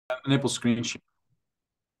Enable screen share.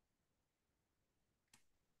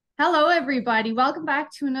 Hello, everybody. Welcome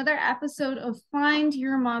back to another episode of Find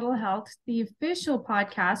Your Model Health, the official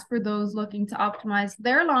podcast for those looking to optimize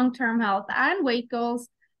their long term health and weight goals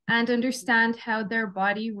and understand how their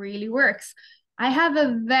body really works. I have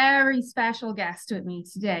a very special guest with me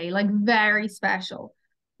today, like very special.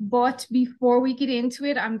 But before we get into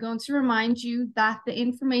it, I'm going to remind you that the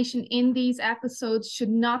information in these episodes should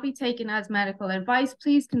not be taken as medical advice.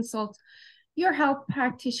 Please consult your health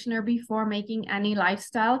practitioner before making any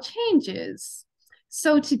lifestyle changes.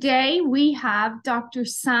 So today we have Dr.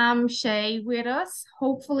 Sam Shay with us.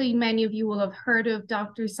 Hopefully, many of you will have heard of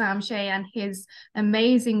Dr. Sam Shay and his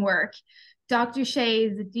amazing work. Dr. Shay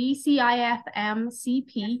is a DCIFM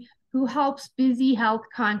CP who helps busy health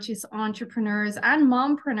conscious entrepreneurs and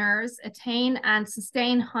mompreneurs attain and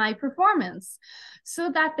sustain high performance so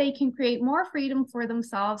that they can create more freedom for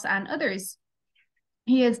themselves and others.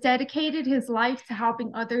 He has dedicated his life to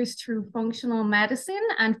helping others through functional medicine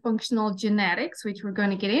and functional genetics, which we're going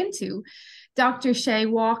to get into. Dr. Shay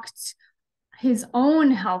walked his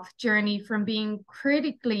own health journey from being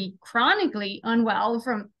chronically unwell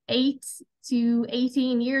from 8 to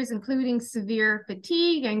 18 years, including severe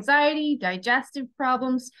fatigue, anxiety, digestive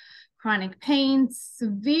problems, chronic pain,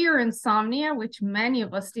 severe insomnia, which many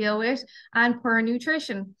of us deal with, and poor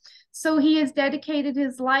nutrition. So he has dedicated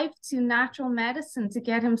his life to natural medicine to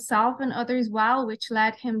get himself and others well, which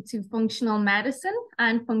led him to functional medicine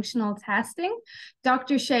and functional testing.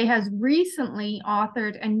 Dr. Shay has recently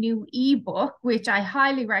authored a new ebook, which I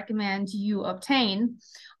highly recommend you obtain,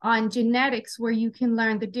 on genetics, where you can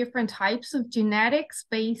learn the different types of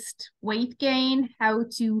genetics-based weight gain, how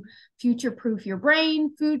to future-proof your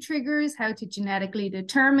brain, food triggers, how to genetically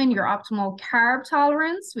determine your optimal carb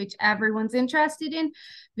tolerance, which everyone's interested in,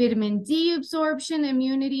 vitamin D absorption,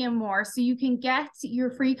 immunity, and more. So you can get your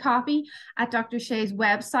free copy at Dr. Shay's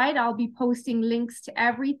website. I'll be posting links to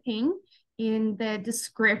everything in the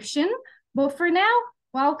description. But for now,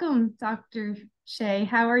 welcome, Dr. Shay.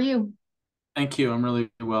 How are you? Thank you. I'm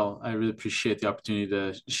really well. I really appreciate the opportunity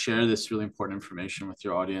to share this really important information with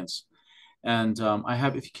your audience. And I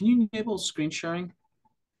have, if can you enable screen sharing?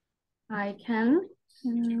 I can.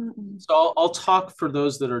 So I'll talk for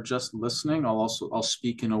those that are just listening. I'll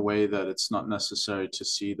speak in a way that it's not necessary to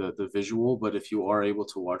see the visual, but if you are able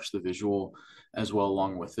to watch the visual as well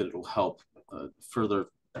along with it, it'll help further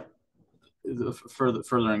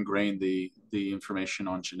ingrain the information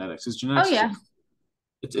on genetics. Because Oh, genetics is yeah.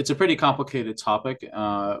 it's a pretty complicated topic,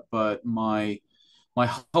 but my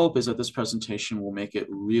hope is that this presentation will make it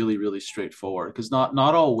really, really straightforward because not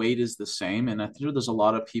all weight is the same. And I think there's a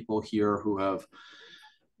lot of people here who have,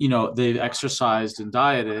 they've exercised and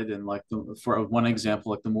dieted. And like for one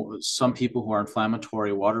example, like some people who are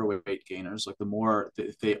inflammatory water weight gainers, like the more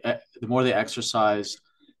they exercise,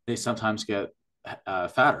 they sometimes get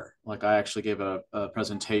fatter. Like I actually gave a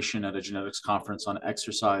presentation at a genetics conference on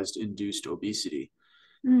exercise induced obesity,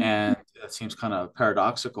 Mm. and that seems kind of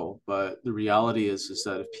paradoxical, but the reality is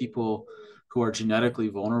that if people who are genetically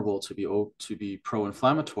vulnerable to be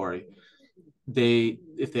pro-inflammatory,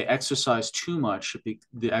 if they exercise too much,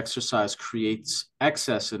 the exercise creates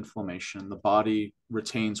excess inflammation. The body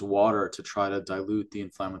retains water to try to dilute the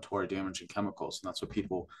inflammatory damaging chemicals, and that's what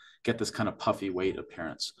people get this kind of puffy weight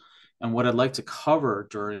appearance. And what I'd like to cover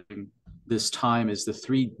during this time is the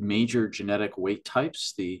three major genetic weight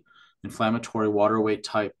types: the inflammatory water weight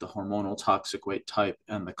type, the hormonal toxic weight type,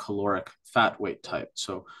 and the caloric fat weight type.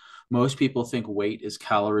 So most people think weight is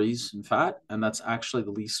calories and fat, and that's actually the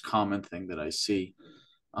least common thing that I see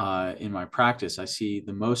in my practice. I see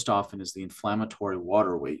the most often is the inflammatory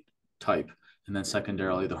water weight type, and then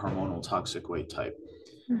secondarily the hormonal toxic weight type.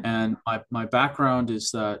 And my background is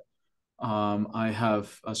that I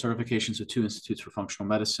have certifications with two institutes for functional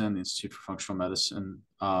medicine, the Institute for Functional Medicine,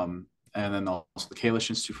 and then also the Kalish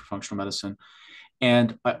Institute for Functional Medicine.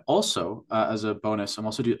 And I also, as a bonus, I'm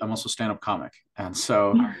also stand-up comic, and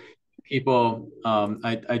so people,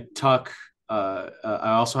 I talk.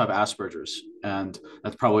 I also have Asperger's, and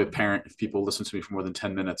that's probably apparent if people listen to me for more than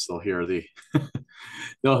 10 minutes. They'll hear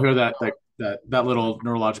they'll hear that little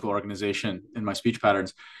neurological organization in my speech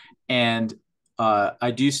patterns, and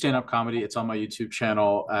I do stand up comedy. It's on my YouTube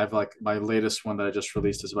channel. I have like my latest one that I just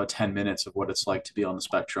released is about 10 minutes of what it's like to be on the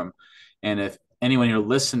spectrum. And if anyone here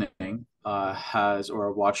listening has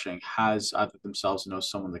or watching has either themselves or knows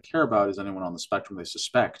someone they care about is anyone on the spectrum they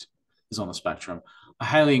suspect is on the spectrum, I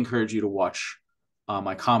highly encourage you to watch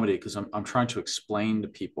my comedy because I'm trying to explain to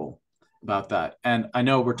people about that. And I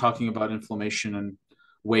know we're talking about inflammation and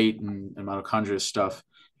weight and mitochondria stuff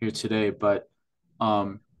here today, but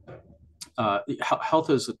um, health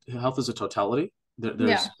is a totality. Yeah.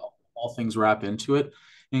 There's all things wrap into it,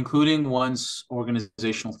 including one's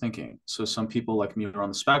organizational thinking. So some people like me are on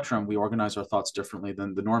the spectrum. We organize our thoughts differently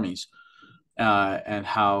than the normies, and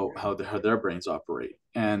how their brains operate.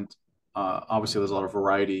 And obviously, there's a lot of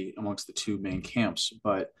variety amongst the two main camps.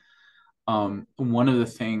 But one of the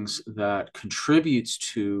things that contributes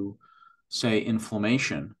to, say,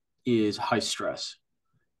 inflammation is high stress.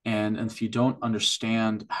 And if you don't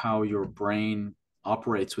understand how your brain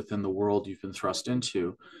operates within the world you've been thrust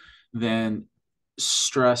into, then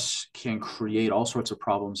stress can create all sorts of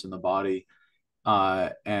problems in the body,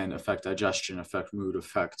 and affect digestion, affect mood,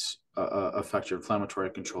 affect your inflammatory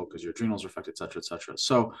control because your adrenals are affected, et cetera, et cetera.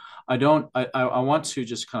 So I want to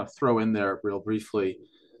just kind of throw in there real briefly,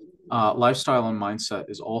 lifestyle and mindset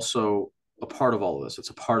is also a part of all of this. It's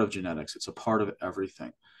a part of genetics. It's a part of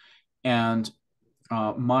everything. And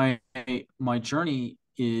my journey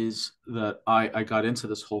is that I got into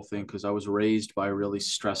this whole thing because I was raised by a really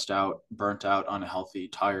stressed out, burnt out, unhealthy,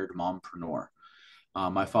 tired mompreneur.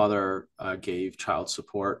 My father gave child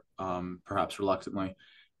support, perhaps reluctantly,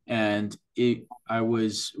 and I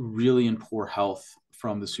was really in poor health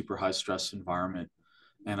from the super high stress environment.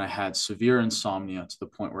 And I had severe insomnia to the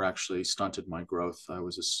point where it actually stunted my growth. I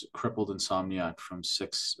was a crippled insomniac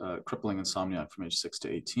crippling insomniac from age 6 to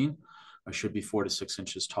 18. I should be 4 to 6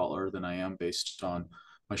 inches taller than I am based on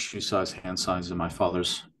my shoe size, hand size, and my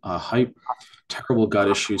father's height. Terrible gut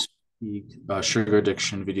issues, sugar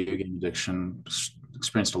addiction, video game addiction.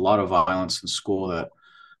 Experienced a lot of violence in school that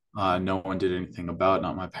no one did anything about.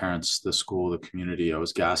 Not my parents, the school, the community. I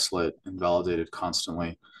was gaslit, invalidated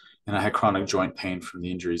constantly, and I had chronic joint pain from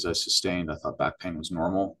the injuries I sustained. I thought back pain was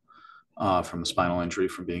normal from the spinal injury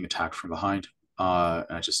from being attacked from behind, and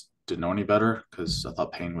I just didn't know any better because I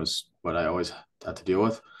thought pain was what I always had to deal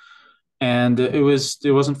with. And it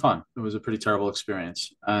wasn't fun. It was a pretty terrible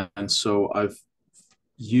experience. And so I've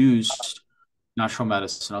used natural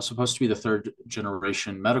medicine. I was supposed to be the third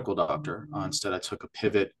generation medical doctor. Instead, I took a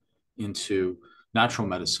pivot into natural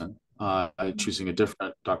medicine, choosing a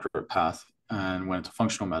different doctorate path, and went into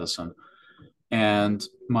functional medicine. And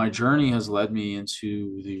my journey has led me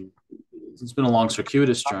it's been a long,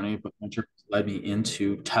 circuitous journey, but my journey has led me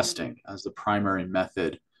into testing as the primary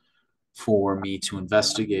method for me to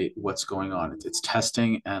investigate what's going on. It's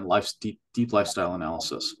testing and deep lifestyle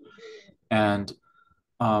analysis. And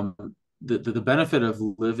the benefit of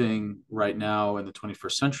living right now in the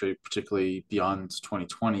 21st century, particularly beyond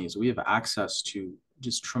 2020, is we have access to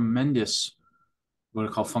just tremendous what I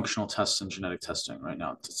call functional tests and genetic testing right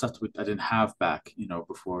now. It's stuff I didn't have back,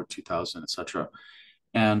 before 2000, et cetera.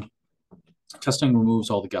 And testing removes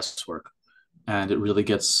all the guesswork, and it really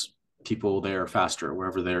gets people there faster,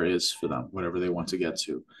 wherever there is for them, whatever they want to get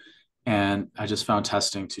to. And I just found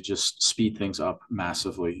testing to just speed things up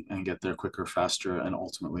massively and get there quicker, faster, and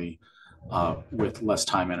ultimately with less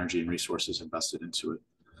time, energy, and resources invested into it.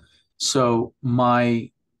 So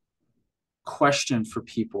my question for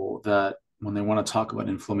people that when they want to talk about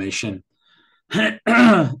inflammation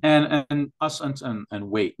and us and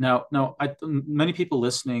weight. Now, many people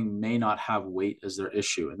listening may not have weight as their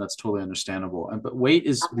issue, and that's totally understandable. But weight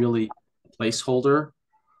is really a placeholder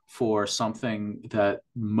for something that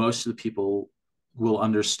most of the people will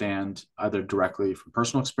understand either directly from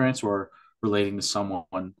personal experience or relating to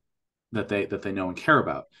someone that they know and care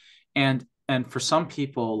about. And for some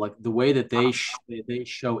people, like the way that they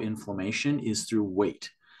show inflammation is through weight.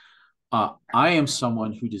 I am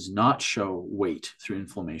someone who does not show weight through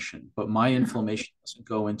inflammation, but my inflammation doesn't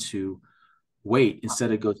go into weight.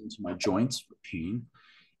 Instead, it goes into my joints for pain.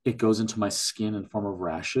 It goes into my skin in the form of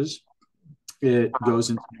rashes. It goes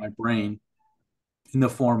into my brain in the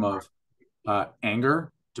form of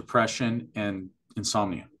anger, depression, and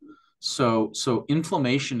insomnia. So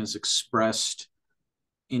inflammation is expressed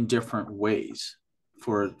in different ways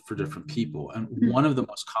for different people. And one of the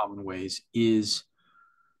most common ways is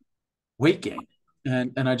weight gain.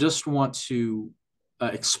 And I just want to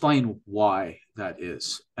explain why that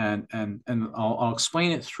is. And I'll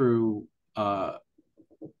explain it through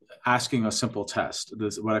asking a simple test.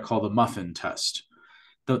 This is what I call the muffin test.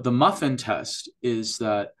 The muffin test is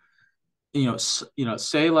that,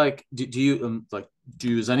 say like, do you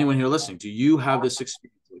is anyone here listening? Do you have this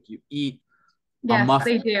experience? Like you eat a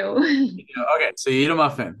muffin? Yes, they do. Okay, so you eat a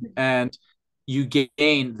muffin and you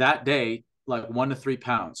gain that day like 1 to 3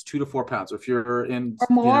 pounds, 2 to 4 pounds. If you're in Or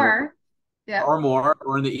more. Yeah. or more,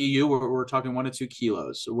 or in the EU, we're talking 1 to 2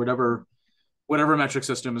 kilos, or whatever metric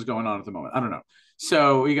system is going on at the moment. I don't know.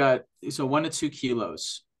 So we got 1 to 2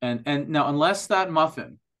 kilos, and now unless that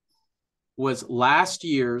muffin was last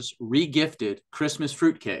year's regifted Christmas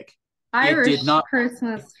fruitcake, It did Irish not.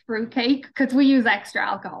 Christmas fruitcake because we use extra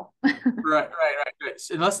alcohol. Right.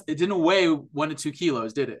 Unless it didn't weigh 1 to 2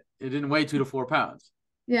 kilos, did it? It didn't weigh 2 to 4 pounds.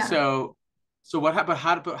 Yeah. So, so what happened?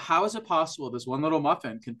 How is it possible this one little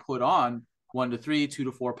muffin can put on 1 to 3, 2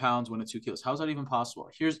 to 4 pounds, 1 to 2 kilos? How is that even possible?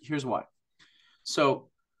 Here's why. So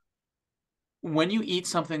when you eat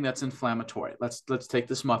something that's inflammatory, let's take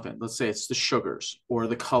this muffin. Let's say it's the sugars or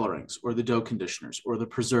the colorings or the dough conditioners or the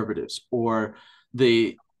preservatives or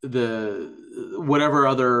the whatever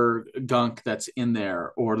other gunk that's in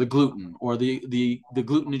there, or the gluten or the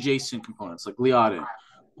gluten adjacent components like gliadin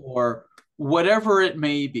or whatever it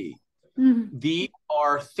may be. Mhm. These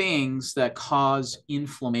are things that cause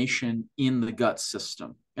inflammation in the gut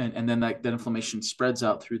system, and then that inflammation spreads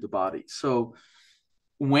out through the body. So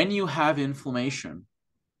when you have inflammation,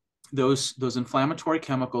 those inflammatory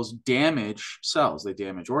chemicals damage cells. They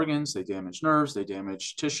damage organs, they damage nerves, they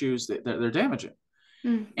damage tissues. They're damaging.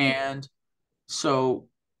 Mm. And so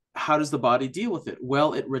how does the body deal with it?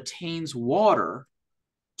 Well, it retains water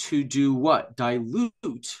to do what?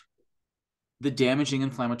 Dilute the damaging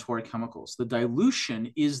inflammatory chemicals. The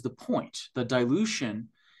dilution is the point. The dilution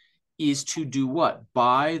is to do what?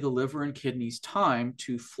 Buy the liver and kidneys time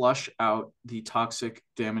to flush out the toxic,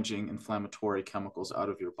 damaging, inflammatory chemicals out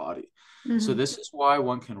of your body. So Mhm. this is why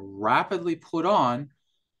one can rapidly put on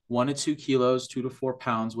 1 to 2 kilos, 2 to 4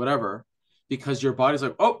 pounds, whatever, because your body's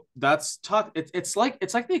like, oh, that's tough. It's like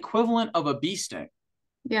the equivalent of a bee sting.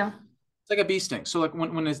 Yeah. It's like a bee sting. So like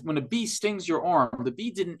when a bee stings your arm, the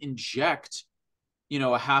bee didn't inject,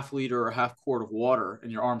 a half liter or a half quart of water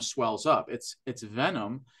and your arm swells up. It's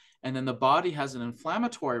venom. And then the body has an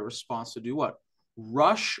inflammatory response to do what?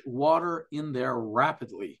 Rush water in there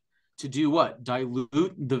rapidly to do what?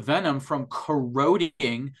 Dilute the venom from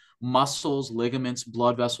corroding muscles, ligaments,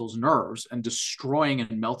 blood vessels, nerves, and destroying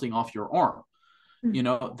and melting off your arm. Mm. You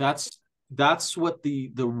know, that's what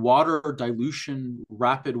the water dilution,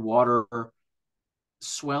 rapid water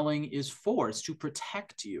swelling is for. It's to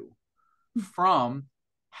protect you from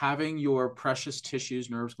having your precious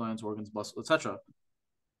tissues, nerves, glands, organs, muscle, etc.,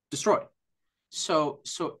 destroyed. So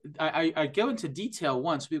I go into detail,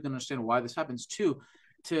 one, so people can understand why this happens. Two,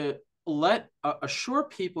 to assure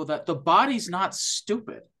people that the body's not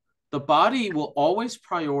stupid. The body will always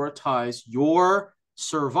prioritize your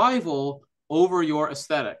survival over your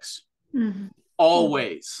aesthetics. Mhm.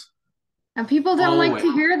 Always. And people don't like Always.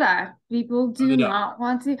 to hear that. People No, do they don't. not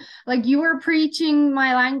want to. Like you are preaching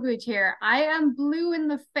my language here. I am blue in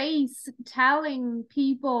the face telling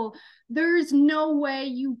people there's no way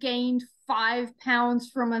you gained 5 pounds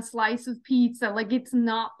from a slice of pizza. Like it's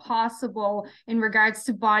not possible in regards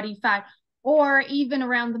to body fat. Or even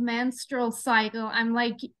around the menstrual cycle, I'm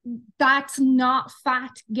like, that's not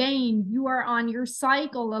fat gain. You are on your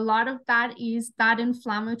cycle. A lot of that is that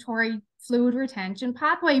inflammatory fluid retention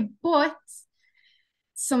pathway, but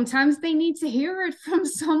sometimes they need to hear it from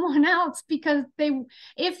someone else because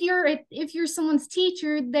if you're someone's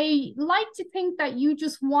teacher, they like to think that you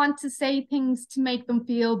just want to say things to make them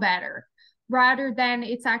feel better rather than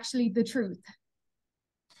it's actually the truth.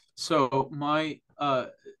 So my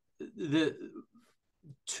the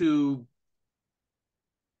to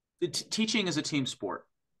teaching is a team sport.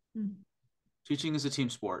 Mm. Teaching is a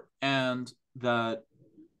team sport, and that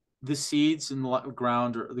the seeds in the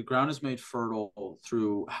ground, or the ground is made fertile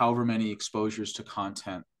through however many exposures to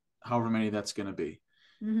content, however many that's going to be.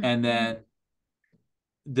 Mm-hmm. And then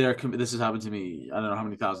this has happened to me, I don't know how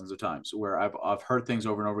many thousands of times, where I've heard things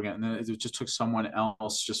over and over again, and then it just took someone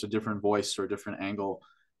else, just a different voice or a different angle,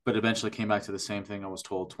 but eventually came back to the same thing I was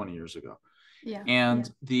told 20 years ago. Yeah.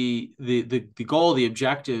 And the goal, the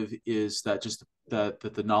objective is that just that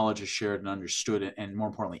the knowledge is shared and understood, and more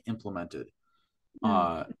importantly implemented.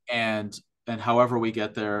 Mm. And however we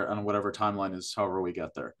get there, on whatever timeline is, however we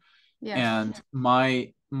get there. Yeah. And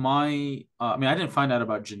I mean, I didn't find out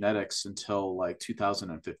about genetics until like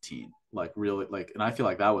 2015, like really, like, and I feel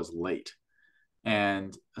like that was late.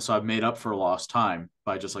 And so I've made up for lost time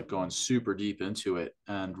by just like going super deep into it,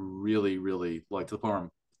 and really like to the point where I'm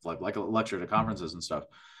like a lecture at conferences and stuff.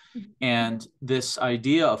 And this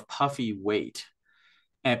idea of puffy weight,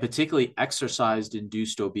 and particularly exercise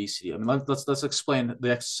induced obesity. I mean, let's explain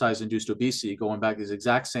the exercise induced obesity, going back to this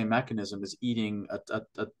exact same mechanism as eating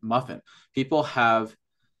a muffin. People have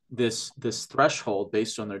this threshold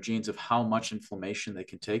based on their genes of how much inflammation they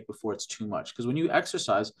can take before it's too much. Because when you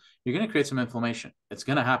exercise, you're going to create some inflammation. It's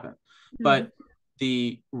going to happen. Mm.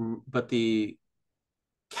 But the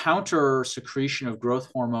counter secretion of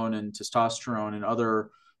growth hormone and testosterone and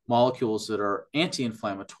other molecules that are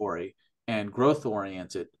anti-inflammatory and growth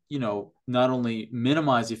oriented, not only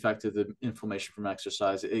minimize the effect of the inflammation from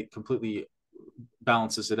exercise, it completely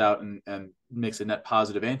balances it out and makes a net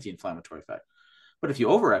positive anti-inflammatory effect. But if you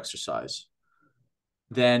over exercise,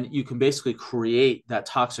 then you can basically create that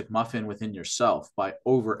toxic muffin within yourself by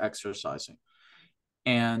over exercising.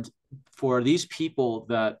 And for these people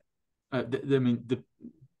that,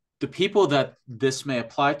 the people that this may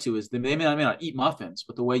apply to is they may not eat muffins,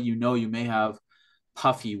 but the way you may have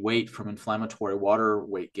puffy weight from inflammatory water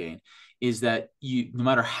weight gain is that no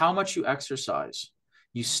matter how much you exercise,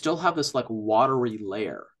 you still have this like watery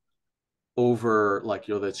layer over like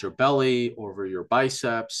that's your belly, over your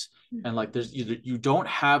biceps, and like you don't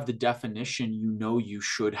have the definition you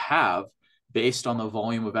should have based on the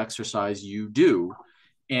volume of exercise you do.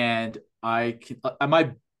 And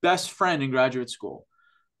my best friend in graduate school,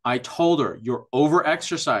 I told her, you're over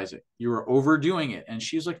exercising, you're overdoing it. And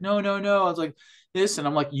she's like, no. I was like, this. And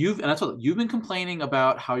I'm like, and I told her, you've been complaining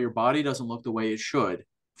about how your body doesn't look the way it should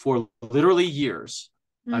for literally years.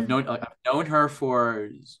 I've known her for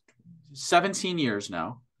 17 years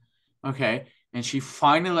now. Okay. And she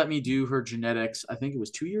finally let me do her genetics. I think it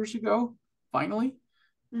was 2 years ago, finally.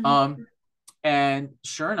 And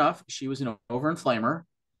sure enough, she was an overinflamer.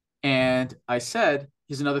 And I said,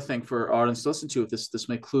 here's another thing for our audience to listen to. If this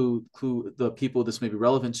may clue the people this may be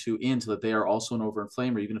relevant to into that they are also an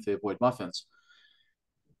overinflamer, even if they avoid muffins.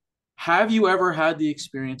 Have you ever had the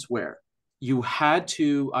experience where you had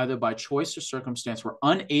to, either by choice or circumstance, were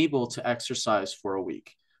unable to exercise for a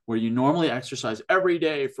week, where you normally exercise every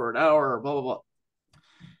day for an hour, blah, blah, blah?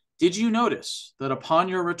 Did you notice that upon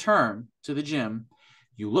your return to the gym,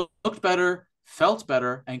 you looked better, felt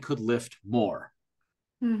better, and could lift more?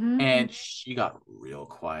 And she got real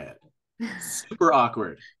quiet, super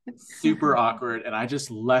awkward. And I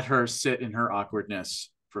just let her sit in her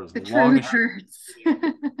awkwardness for as long as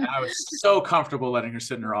I was so comfortable letting her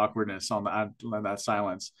sit in her awkwardness on that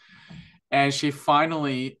silence. And she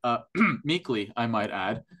finally, meekly, I might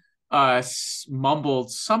add,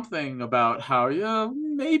 mumbled something about how,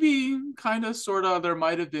 maybe kind of, sort of, there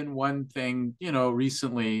might have been one thing,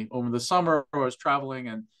 recently over the summer, I was traveling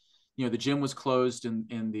and the gym was closed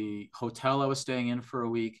in the hotel I was staying in for a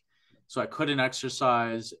week. So I couldn't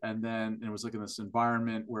exercise. And then it was like in this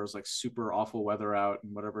environment where it was like super awful weather out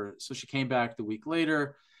and whatever. So she came back the week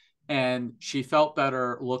later and she felt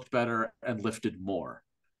better, looked better, and lifted more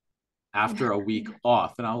after a week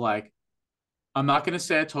off. And I'm like, I'm not going to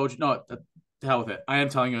say I told you. No, to hell with it. I am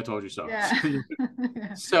telling you I told you so.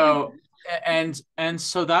 Yeah. So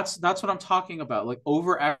so that's what I'm talking about. Like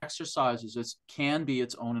over exercises, can be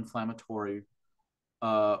its own inflammatory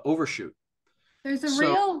overshoot. There's a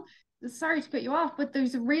real, sorry to cut you off, but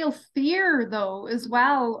there's a real fear though as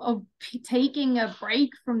well of taking a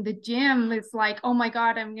break from the gym. It's like, oh my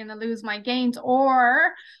God, I'm going to lose my gains,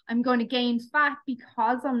 or I'm going to gain fat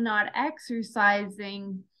because I'm not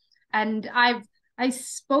exercising. And I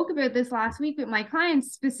spoke about this last week with my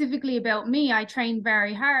clients, specifically about me. I train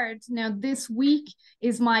very hard. Now, this week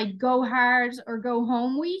is my go hard or go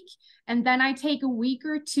home week. And then I take a week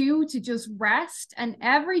or two to just rest. And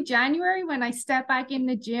every January, when I step back in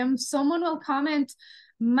the gym, someone will comment,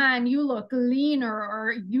 man, you look leaner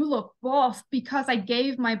or you look buff, because I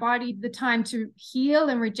gave my body the time to heal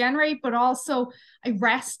and regenerate, but also I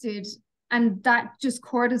rested. And that just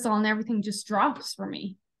cortisol and everything just drops for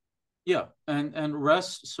me. Yeah, and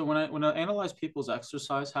rest. So when I analyze people's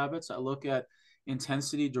exercise habits, I look at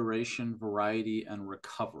intensity, duration, variety, and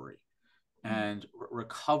recovery. And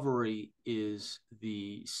recovery is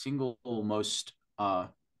the single most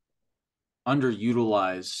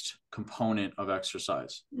underutilized component of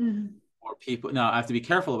exercise. Or people, now I have to be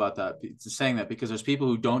careful about that, saying that, because there's people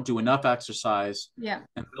who don't do enough exercise. Yeah.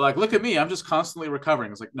 And they're like, look at me, I'm just constantly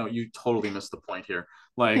recovering. It's like, no, you totally missed the point here.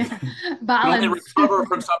 Like, you only recover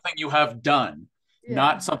from something you have done,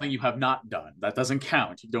 not something you have not done. That doesn't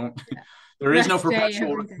count. You don't, there is no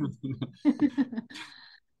perpetual.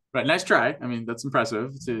 Right. Nice try. I mean, that's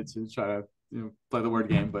impressive to try to play the word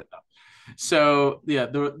game, but no. So yeah,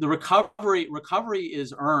 the recovery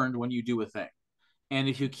is earned when you do a thing. And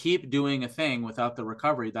if you keep doing a thing without the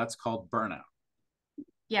recovery, that's called burnout.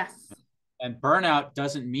 Yes. And burnout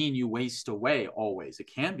doesn't mean you waste away always. It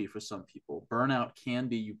can be for some people. Burnout can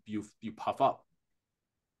be you puff up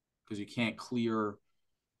because you can't clear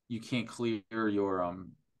your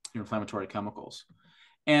inflammatory chemicals.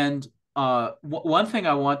 And one thing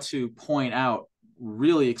I want to point out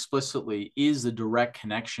really explicitly is the direct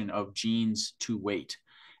connection of genes to weight.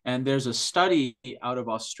 And there's a study out of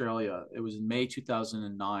Australia. It was in May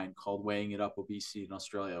 2009 called Weighing It Up, Obesity in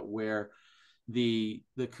Australia, where the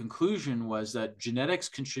conclusion was that genetics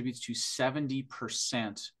contributes to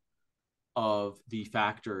 70% of the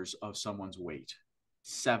factors of someone's weight.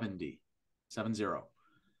 70.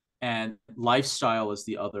 And lifestyle is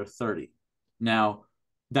the other 30. Now,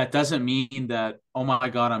 that doesn't mean that, oh my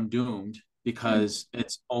God, I'm doomed because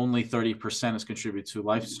it's only 30% is contributed to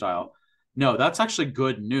lifestyle. No, that's actually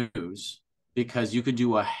good news because you can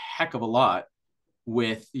do a heck of a lot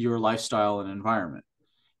with your lifestyle and environment.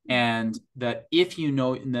 And that if you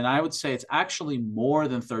know, and then I would say it's actually more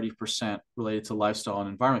than 30% related to lifestyle and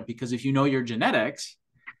environment, because if you know your genetics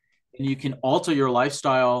and you can alter your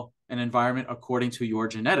lifestyle and environment according to your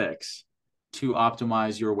genetics to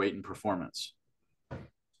optimize your weight and performance.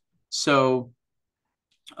 So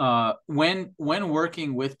when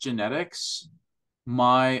working with genetics,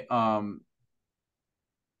 when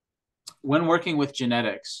working with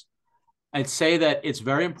genetics, I'd say that it's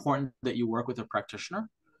very important that you work with a practitioner,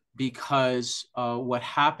 because what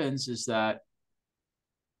happens is that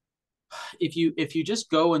if you just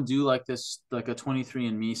go and do like this, like a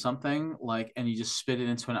 23andMe something, like, and you just spit it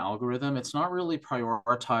into an algorithm, it's not really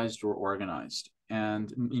prioritized or organized.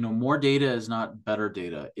 And more data is not better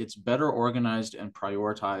data. It's better organized and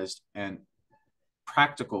prioritized and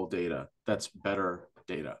practical data that's better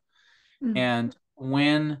data. And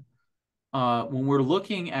when we're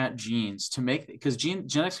looking at genes to make, because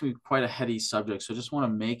genetics can be quite a heady subject, so I just want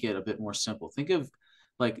to make it a bit more simple. Think of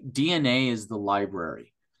like DNA is the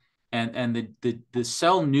library, and the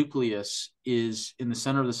cell nucleus is in the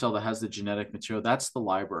center of the cell that has the genetic material. That's the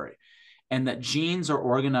library, and that genes are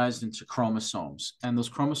organized into chromosomes, and those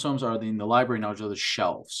chromosomes are in the library now, which are the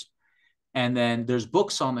shelves. And then there's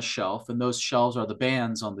books on the shelf, and those shelves are the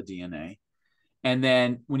bands on the DNA. And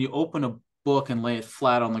then when you open a book and lay it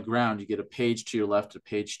flat on the ground, you get a page to your left, a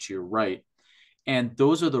page to your right. And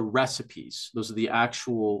those are the recipes. Those are the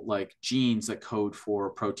actual like genes that code for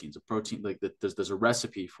proteins. A protein, like there's a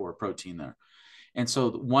recipe for a protein there. And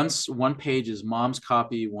so once one page is mom's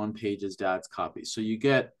copy, one page is dad's copy. So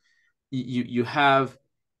you have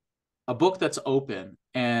a book that's open,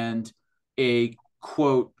 and a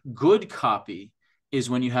quote good copy is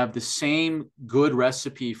when you have the same good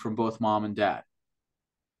recipe from both mom and dad.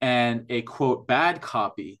 And a quote bad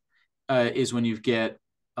copy is when you get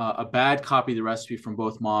a bad copy of the recipe from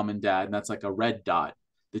both mom and dad, and that's like a red dot.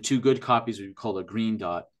 The two good copies are called a green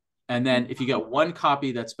dot. And then if you get one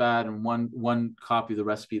copy that's bad and one copy of the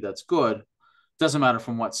recipe that's good, doesn't matter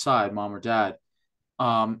from what side, mom or dad,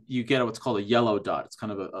 you get what's called a yellow dot. It's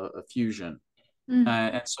kind of a fusion.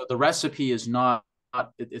 And so the recipe is not,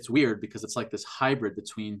 it's weird because it's like this hybrid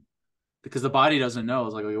between, because the body doesn't know.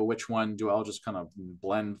 It's like, oh, which one do I'll just kind of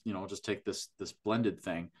blend, just take this blended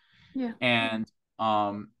thing. Yeah. And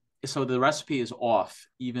so the recipe is off,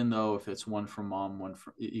 even though if it's one from mom,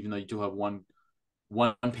 even though you do have one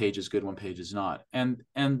page is good, one page is not. And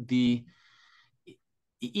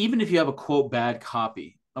even if you have a quote bad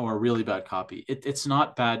copy or a really bad copy, it's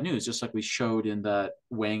not bad news. Just like we showed in that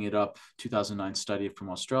Weighing It Up 2009 study from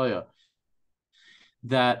Australia,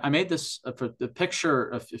 that I made this for the picture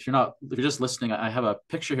of, if you're just listening, I have a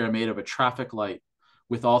picture here I made of a traffic light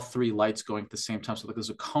with all three lights going at the same time. So like there's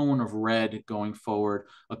a cone of red going forward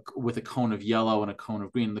with a cone of yellow and a cone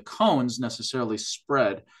of green. And the cones necessarily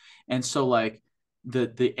spread. And so like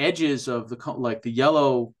the edges of the cone, like the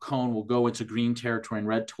yellow cone will go into green territory and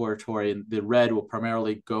red territory, and the red will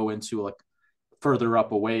primarily go into like further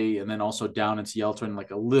up away, and then also down into yellow territory and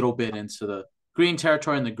like a little bit into the green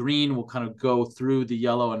territory, and the green will kind of go through the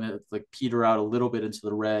yellow and like peter out a little bit into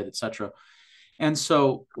the red, etc. And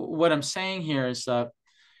so what I'm saying here is that,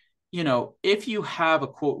 if you have a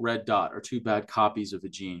quote red dot or two bad copies of a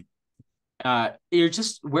gene, you're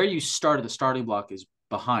just where you started, the starting block is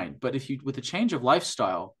behind. But if you, with a change of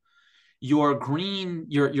lifestyle, your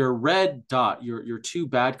red dot, your two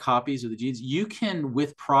bad copies of the genes, you can,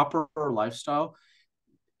 with proper lifestyle,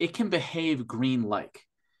 it can behave green-like.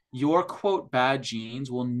 Your quote bad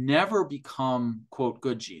genes will never become quote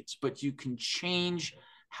good genes, but you can change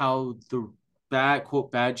how the bad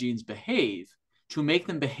quote bad genes behave to make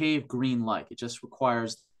them behave green-like. It just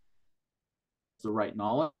requires the right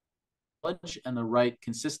knowledge and the right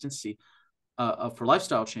consistency for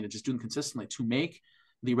lifestyle change, and just doing consistently to make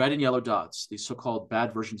the red and yellow dots, these so-called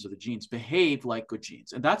bad versions of the genes, behave like good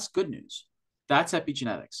genes. And that's good news. That's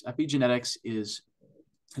epigenetics. Epigenetics is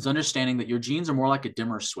understanding that your genes are more like a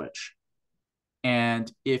dimmer switch.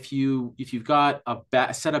 And if you've got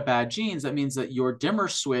a set of bad genes, that means that your dimmer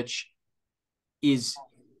switch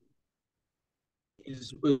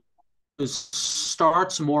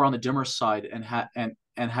starts more on the dimmer side and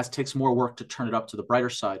takes more work to turn it up to the brighter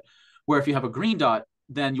side. Where if you have a green dot,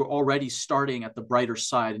 then you're already starting at the brighter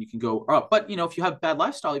side and you can go up. But, you know, if you have bad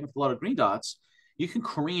lifestyle, even with a lot of green dots, you can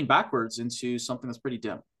careen backwards into something that's pretty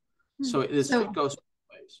dim. So it goes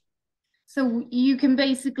ways. So you can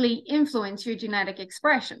basically influence your genetic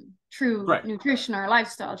expression through Correct. nutrition or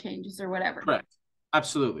lifestyle changes or whatever. Correct.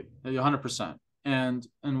 Absolutely. 100%. And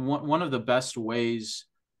one of the best ways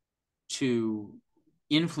to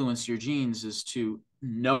influence your genes is to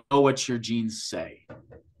know what your genes say,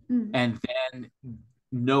 and then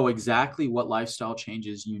know exactly what lifestyle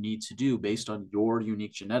changes you need to do based on your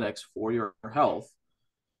unique genetics for your health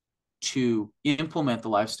to implement the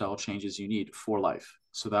lifestyle changes you need for life.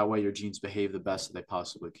 So that way your genes behave the best that they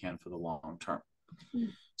possibly can for the long term.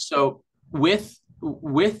 So with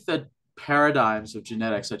the paradigms of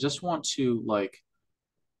genetics, I just want to like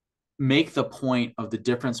make the point of the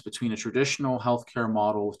difference between a traditional healthcare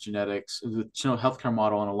model with genetics, the healthcare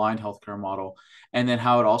model and aligned healthcare model, and then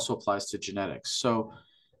how it also applies to genetics. So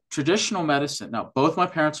traditional medicine, now both my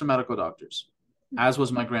parents are medical doctors, as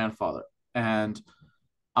was my grandfather. And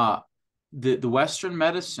the Western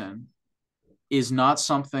medicine is not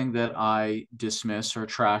something that I dismiss or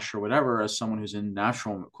trash or whatever as someone who's in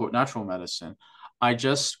quote, natural medicine. I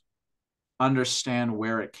just understand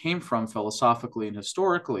where it came from philosophically and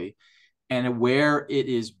historically, and where it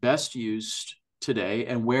is best used today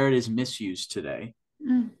and where it is misused today.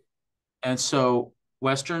 And so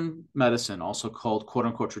Western medicine, also called quote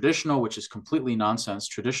unquote traditional, which is completely nonsense.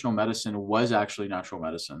 Traditional medicine was actually natural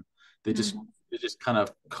medicine. They just kind of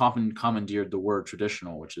commandeered the word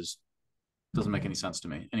traditional, which doesn't make any sense to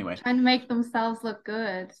me. Anyway, trying to make themselves look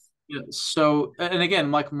good. Yeah. So, and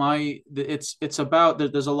again, like it's about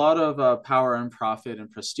there's a lot of power and profit and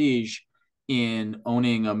prestige in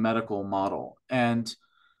owning a medical model. And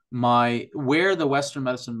where the Western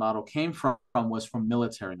medicine model came from was from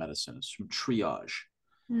military medicine. It's from triage.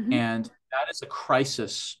 And that is a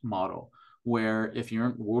crisis model where if you're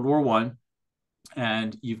in World War I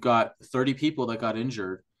and you've got 30 people that got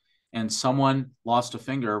injured and someone lost a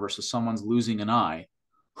finger versus someone's losing an eye,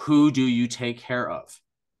 who do you take care of?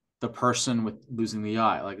 The person with losing the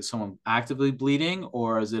eye? Like, is someone actively bleeding,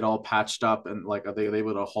 or is it all patched up and like are they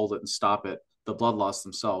able to hold it and stop it, the blood loss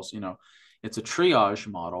themselves? You know, it's a triage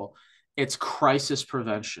model. It's crisis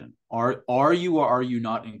prevention. Are you or are you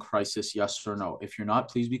not in crisis? Yes or no. If you're not,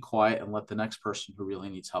 please be quiet and let the next person who really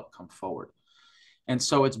needs help come forward. And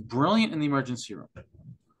so it's brilliant in the emergency room.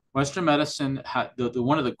 Western medicine had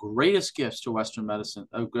one of the greatest gifts to Western medicine,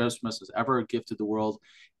 greatest medicine has ever gifted the world,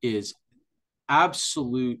 is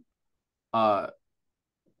absolute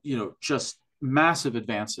just massive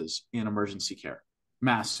advances in emergency care,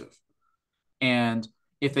 massive. And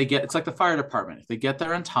if they get, it's like the fire department, if they get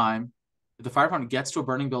there in time, if the fire department gets to a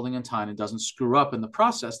burning building in time and doesn't screw up in the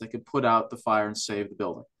process, they could put out the fire and save the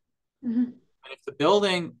building. And if the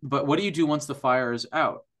building, but what do you do once the fire is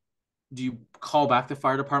out? Do you call back the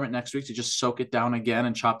fire department next week to just soak it down again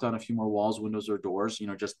and chop down a few more walls, windows, or doors,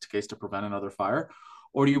 just in case to prevent another fire?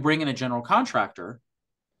 Or do you bring in a general contractor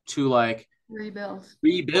to like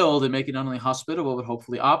rebuild and make it not only hospitable, but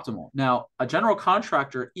hopefully optimal? Now, a general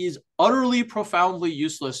contractor is utterly, profoundly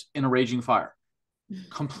useless in a raging fire,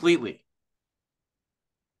 completely.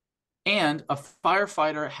 And a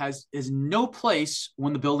firefighter has no place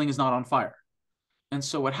when the building is not on fire. And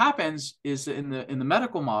so what happens is in the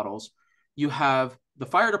medical models, you have the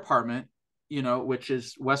fire department, which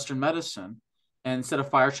is Western medicine. And instead of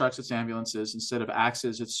fire trucks, it's ambulances. Instead of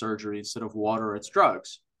axes, it's surgery. Instead of water, it's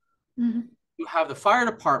drugs. You have the fire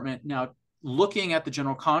department now looking at the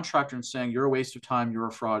general contractor and saying, you're a waste of time, you're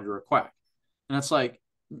a fraud, you're a quack. And it's like,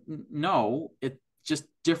 no, it's just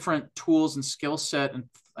different tools and skill set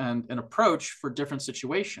and approach for different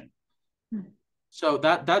situation. So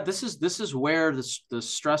this is where the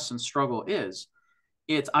stress and struggle is.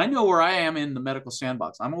 I know where I am in the medical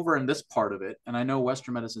sandbox. I'm over in this part of it, and I know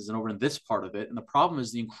Western medicine is over in this part of it. And the problem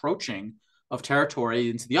is the encroaching of territory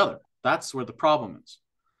into the other. That's where the problem is.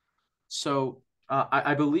 So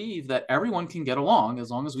I believe that everyone can get along as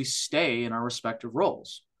long as we stay in our respective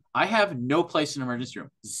roles. I have no place in an emergency room.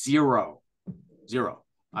 Zero.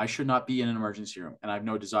 I should not be in an emergency room, and I have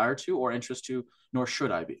no desire to or interest to, nor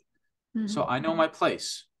should I be. So I know my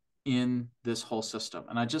place in this whole system.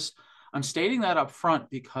 And I'm stating that up front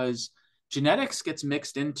because genetics gets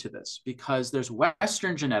mixed into this, because there's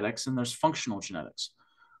Western genetics and there's functional genetics.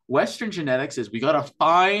 Western genetics is we got to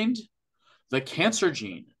find the cancer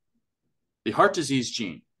gene, the heart disease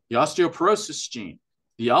gene, the osteoporosis gene,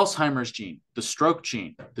 the Alzheimer's gene, the stroke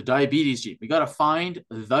gene, the diabetes gene. We got to find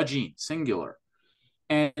the gene, singular.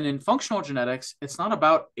 And in functional genetics, it's not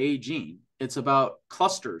about a gene. It's about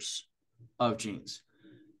clusters of genes.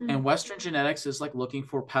 And Western genetics is like looking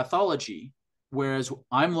for pathology, whereas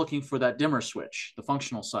I'm looking for that dimmer switch, the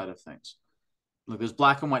functional side of things. Like there's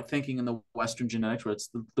black and white thinking in the Western genetics where it's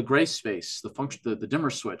the gray space, the dimmer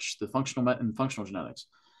switch, the functional genetics.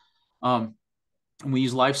 And we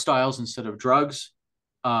use lifestyles instead of drugs,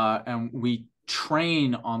 and we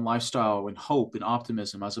train on lifestyle and hope and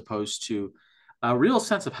optimism as opposed to a real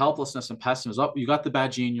sense of helplessness and pessimism. Oh, you got the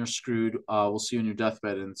bad gene, you're screwed. We'll see you on your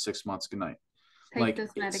deathbed in 6 months. Good night. Take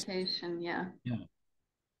this medication. Yeah.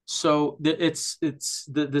 So it's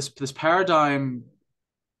this paradigm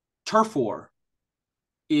turf war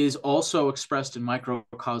is also expressed in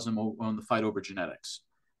microcosm on the fight over genetics.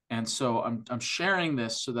 And so I'm sharing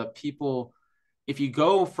this so that people, if you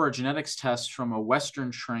go for a genetics test from a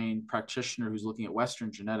Western trained practitioner who's looking at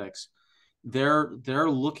Western genetics, they're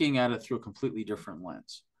looking at it through a completely different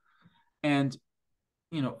lens. And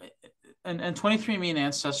and 23andMe and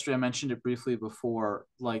Ancestry, I mentioned it briefly before,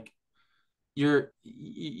 like you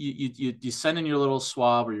send in your little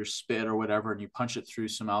swab or your spit or whatever, and you punch it through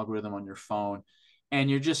some algorithm on your phone, and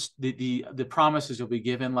you're just the promises you'll be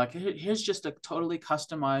given, like, here's just a totally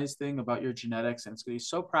customized thing about your genetics, and it's going to be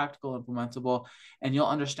so practical, implementable, and you'll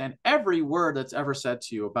understand every word that's ever said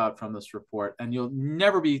to you about from this report, and you'll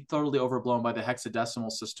never be totally overblown by the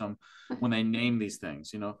hexadecimal system when they name these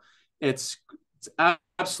things. It's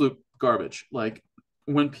absolute garbage. Like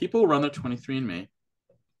when people run their 23andMe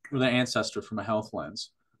or their ancestor from a health lens,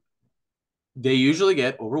 they usually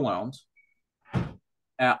get overwhelmed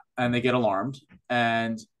and they get alarmed,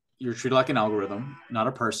 and you're treated like an algorithm, not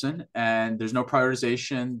a person, and there's no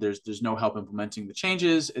prioritization, there's no help implementing the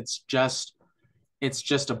changes. It's just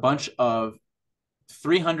a bunch of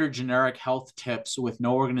 300 generic health tips with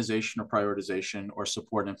no organization or prioritization or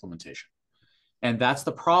support and implementation. And that's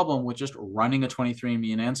the problem with just running a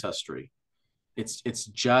 23andMe and Ancestry. It's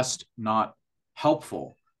just not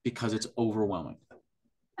helpful because it's overwhelming.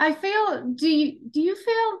 I feel, do you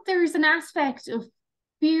feel there's an aspect of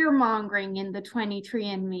fear mongering in the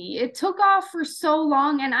 23andMe? It took off for so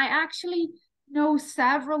long, and I actually know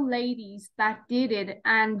several ladies that did it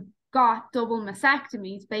and got double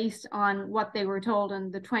mastectomies based on what they were told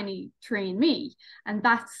in the 23andMe, and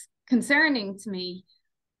that's concerning to me.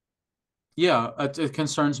 Yeah, it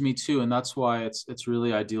concerns me too, and that's why it's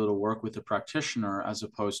really ideal to work with a practitioner as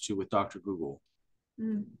opposed to with Dr. Google.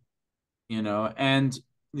 And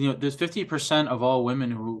there's 50% of all women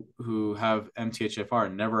who have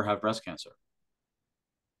MTHFR never have breast cancer,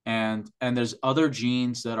 and there's other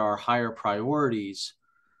genes that are higher priorities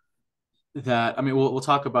that, I mean, we'll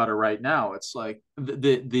talk about it right now. It's like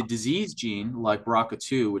the disease gene, like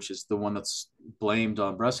BRCA2, which is the one that's blamed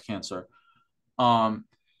on breast cancer.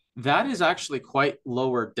 That is actually quite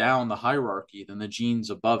lower down the hierarchy than the genes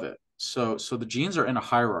above it. So the genes are in a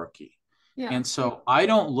hierarchy. Yeah. And so I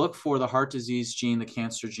don't look for the heart disease gene, the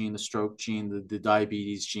cancer gene, the stroke gene, the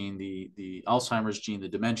diabetes gene, the Alzheimer's gene, the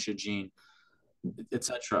dementia gene,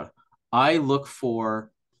 etc. I look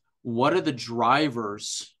for what are the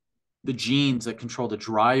drivers, the genes that control the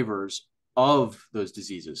drivers of those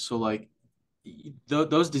diseases. So like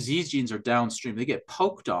those disease genes are downstream. They get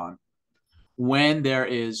poked on when there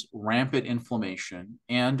is rampant inflammation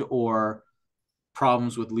and or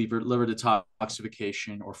problems with liver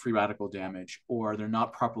detoxification or free radical damage, or they're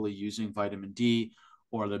not properly using vitamin D,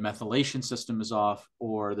 or their methylation system is off,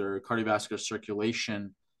 or their cardiovascular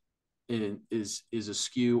circulation is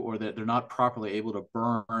askew, or that they're not properly able to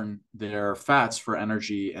burn their fats for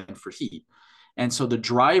energy and for heat. And so the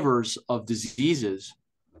drivers of diseases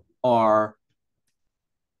are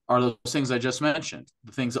those things I just mentioned,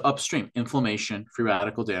 the things upstream: inflammation, free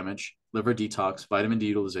radical damage, liver detox, vitamin D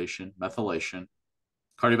utilization, methylation,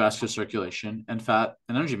 cardiovascular circulation, and fat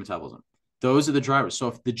and energy metabolism. Those are the drivers. So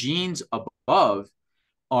if the genes above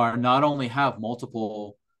are not only have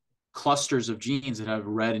multiple clusters of genes that have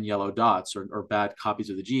red and yellow dots or bad copies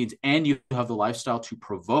of the genes, and you have the lifestyle to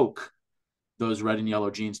provoke those red and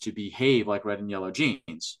yellow genes to behave like red and yellow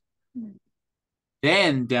genes,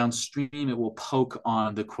 then downstream it will poke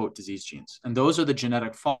on the quote disease genes. And those are the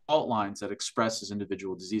genetic fault lines that express as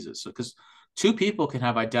individual diseases. So because two people can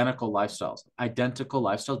have identical lifestyles,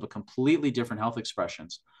 but completely different health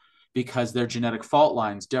expressions because their genetic fault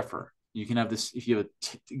lines differ. You can have this, if you have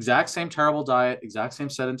exact same terrible diet, exact same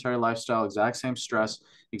sedentary lifestyle, exact same stress,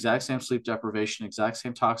 exact same sleep deprivation, exact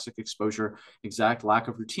same toxic exposure, exact lack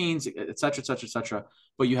of routines, et cetera, et cetera, et cetera.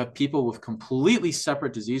 But you have people with completely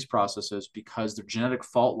separate disease processes because their genetic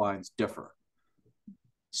fault lines differ.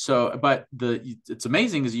 So, but it's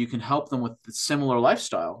amazing is you can help them with the similar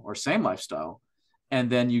lifestyle or same lifestyle, and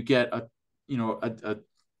then you get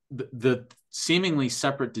the seemingly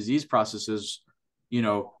separate disease processes you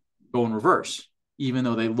know, go in reverse, even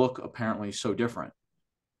though they look apparently so different.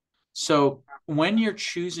 So when you're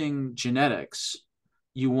choosing genetics,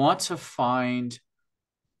 you want to find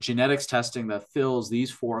genetics testing that fills these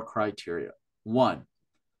four criteria. One,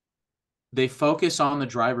 they focus on the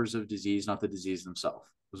drivers of disease, not the disease themselves.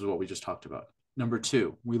 This is what we just talked about. Number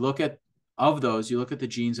two, we look at, of those, you look at the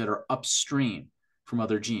genes that are upstream from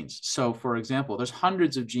other genes. So for example, there's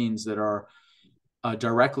hundreds of genes that are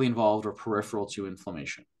directly involved or peripheral to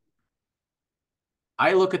inflammation.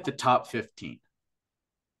 I look at the top 15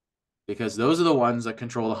 because those are the ones that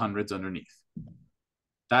control the hundreds underneath.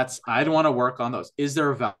 I don't want to work on those. Is there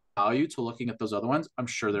a value to looking at those other ones? I'm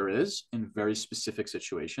sure there is in very specific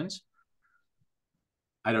situations.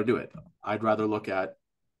 I don't do it. I'd rather look at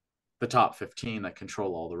the top 15 that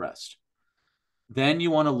control all the rest. Then you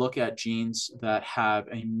want to look at genes that have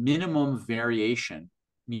a minimum variation,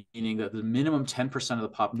 meaning that the minimum 10%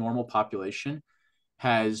 of the normal population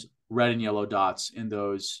has red and yellow dots in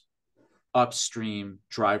those upstream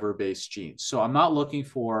driver-based genes. So I'm not looking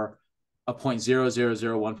for a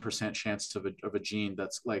 0.0001% chance of a gene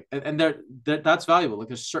that's like, and that's valuable. Like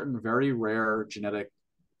there's certain very rare genetic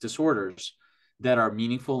disorders that are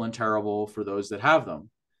meaningful and terrible for those that have them.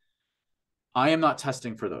 I am not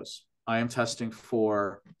testing for those. I am testing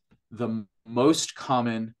for the most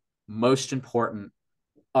common, most important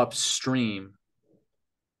upstream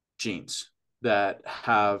genes that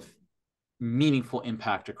have meaningful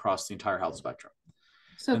impact across the entire health spectrum.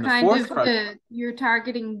 So and kind of you're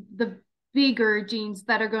targeting the bigger genes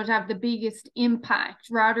that are going to have the biggest impact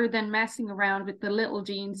rather than messing around with the little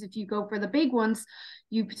genes. If you go for the big ones,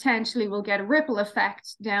 you potentially will get a ripple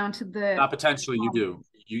effect down to the. Not potentially, you do.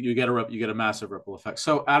 You get a massive ripple effect.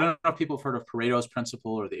 So I don't know if people have heard of Pareto's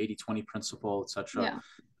principle or the 80-20 principle, etc. Yeah.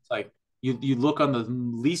 It's like you look on the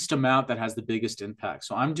least amount that has the biggest impact.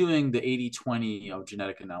 So I'm doing the 80-20 of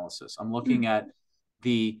genetic analysis. I'm looking at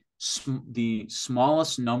the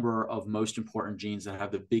smallest number of most important genes that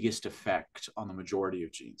have the biggest effect on the majority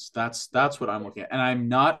of genes. That's what I'm looking at. And I'm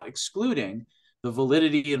not excluding the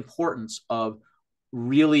validity and importance of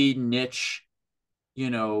really niche,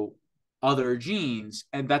 other genes.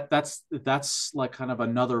 And that's like kind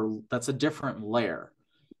of that's a different layer.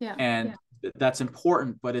 Yeah. And that's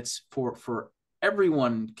important, but it's for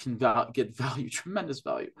everyone can get value, tremendous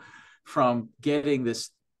value from getting this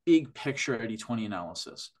big picture 80-20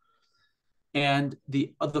 analysis. And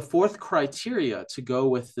the fourth criteria to go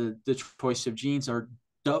with the choice of genes are,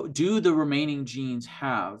 do the remaining genes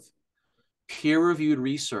have peer-reviewed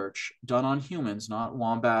research done on humans, not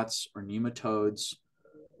wombats or nematodes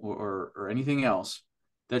or anything else,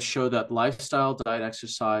 that show that lifestyle, diet,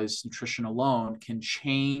 exercise, nutrition alone can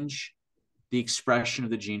change the expression of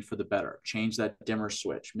the gene for the better, change that dimmer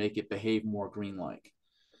switch, make it behave more green-like.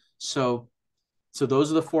 So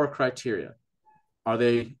those are the four criteria. Are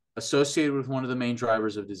they associated with one of the main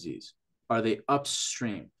drivers of disease? Are they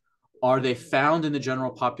upstream? Are they found in the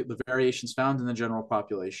general population, the variations found in the general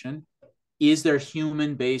population? Is there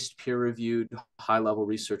human-based, peer-reviewed, high-level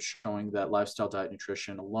research showing that lifestyle, diet,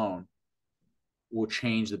 nutrition alone will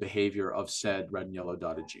change the behavior of said red and yellow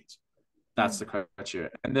dotted genes? That's the criteria.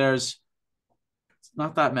 And there's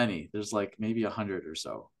not that many. There's like maybe 100 or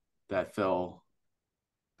so that fulfill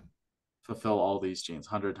all these genes,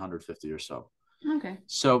 100, 150 or so. Okay.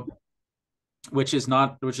 So which is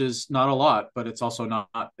not a lot, but it's also not,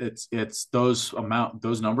 it's those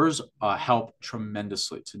numbers help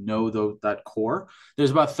tremendously to know that core.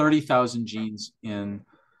 There's about 30,000 genes in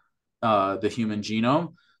the human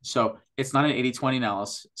genome. So it's not an 80-20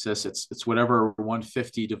 analysis. It's whatever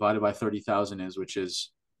 150 divided by 30,000 is, which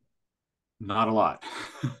is not a lot.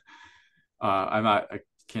 I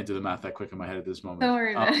can't do the math that quick in my head at this moment. Don't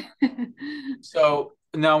worry about it. So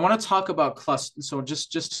now I want to talk about cluster. So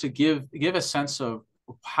just to give a sense of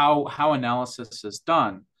how analysis is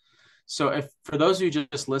done. So if for those of you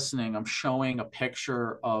just listening, I'm showing a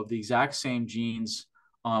picture of the exact same genes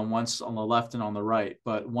once on the left and on the right,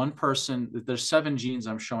 but one person, there's 7 genes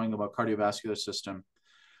I'm showing about cardiovascular system.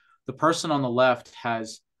 The person on the left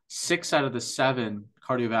has 6 out of the 7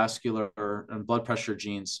 cardiovascular and blood pressure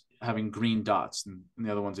genes having green dots, and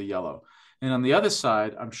the other one's a yellow. And on the other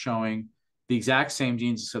side, I'm showing the exact same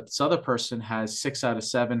genes, except this other person has 6 out of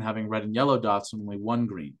 7 having red and yellow dots and only 1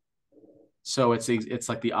 green. So it's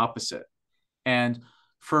like the opposite. And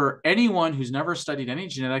for anyone who's never studied any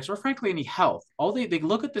genetics or frankly any health, they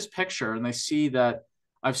look at this picture and they see that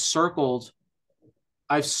I've circled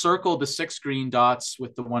the 6 green dots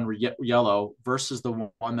with the 1 yellow versus the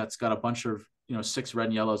one that's got a bunch of 6 red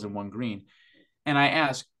and yellows and 1 green. And I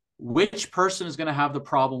ask, which person is going to have the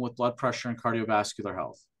problem with blood pressure and cardiovascular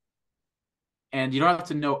health? And you don't have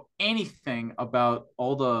to know anything about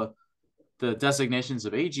all the designations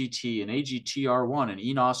of AGT and AGTR1 and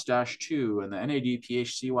ENOS-2 and the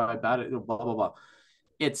NADPHCY, blah, blah, blah.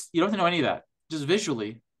 You don't have to know any of that. Just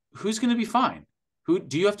visually, who's going to be fine? Who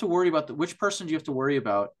do you have to worry about? Which person do you have to worry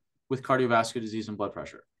about with cardiovascular disease and blood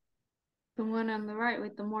pressure? The one on the right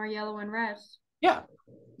with the more yellow and red. Yeah.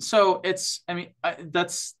 So that's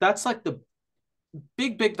like the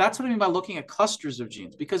big, that's what I mean by looking at clusters of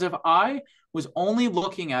genes. Because if I was only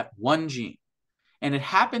looking at one gene and it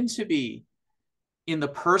happened to be in the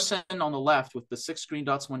person on the left with the 6 green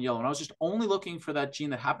dots, 1 yellow, and I was just only looking for that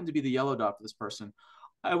gene that happened to be the yellow dot for this person,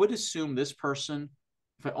 I would assume this person,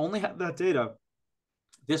 if I only had that data,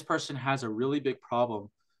 this person has a really big problem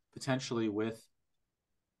potentially with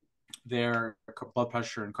their blood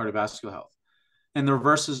pressure and cardiovascular health. And the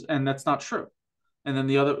reverse is, and that's not true. And then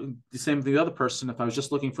the same with the other person, if I was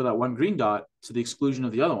just looking for that 1 green dot to the exclusion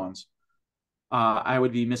of the other ones, I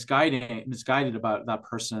would be misguided about that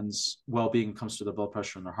person's well-being when it comes to their blood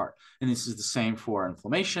pressure and their heart. And this is the same for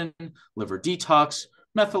inflammation, liver detox,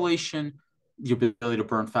 methylation, the ability to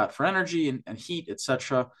burn fat for energy and heat,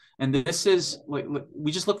 etc. And this is like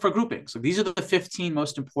we just look for groupings. So these are the 15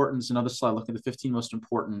 most important. Another slide. Look at the 15 most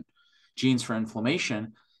important genes for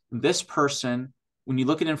inflammation. This person, when you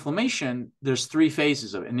look at inflammation, there's 3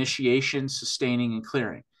 phases of initiation, sustaining, and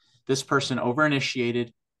clearing. This person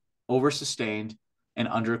over-initiated, over-sustained, and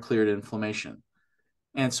under-cleared inflammation.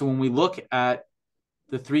 And so when we look at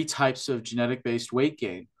the 3 types of genetic-based weight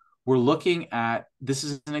gain, we're looking at, this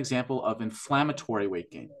is an example of inflammatory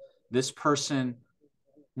weight gain. This person,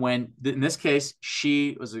 in this case,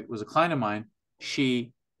 she was a client of mine,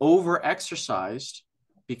 she over-exercised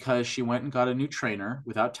because she went and got a new trainer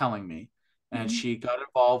without telling me. And she got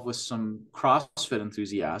involved with some CrossFit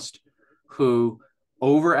enthusiast who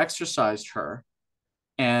over-exercised her.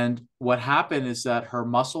 And what happened is that her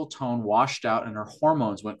muscle tone washed out and her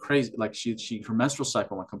hormones went crazy. Like her menstrual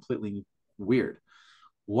cycle went completely weird.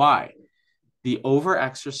 Why? The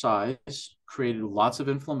over-exercise created lots of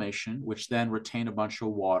inflammation, which then retained a bunch of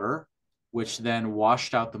water, which then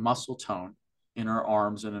washed out the muscle tone in her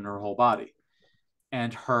arms and in her whole body.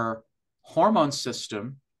 And her hormone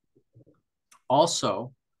system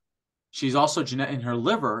she's also in her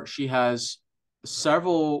liver, she has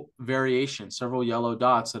several variations, several yellow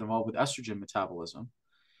dots that involve with estrogen metabolism.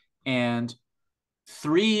 And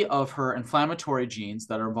 3 of her inflammatory genes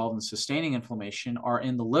that are involved in sustaining inflammation are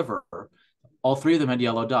in the liver. All 3 of them had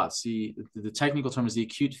yellow dots. The technical term is the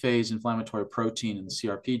acute phase inflammatory protein and the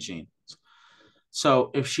CRP gene.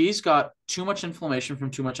 So if she's got too much inflammation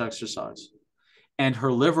from too much exercise, and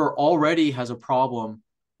her liver already has a problem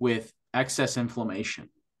with excess inflammation,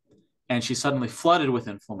 and she's suddenly flooded with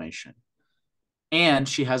inflammation, and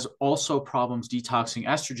she has also problems detoxing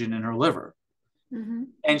estrogen in her liver,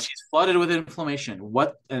 and she's flooded with inflammation,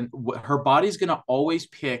 her body's going to always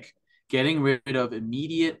pick getting rid of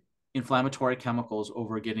immediate inflammatory chemicals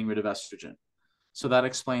over getting rid of estrogen. So that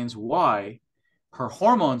explains why her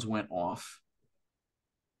hormones went off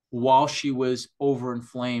while she was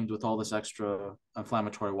overinflamed with all this extra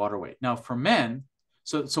inflammatory water weight. Now for men,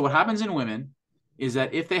 so what happens in women is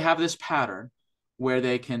that if they have this pattern where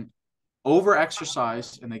they can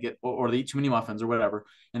over-exercise and they eat too many muffins or whatever,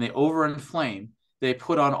 and they overinflame, they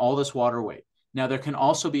put on all this water weight. Now there can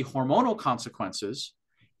also be hormonal consequences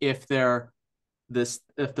if their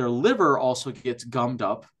liver also gets gummed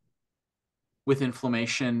up with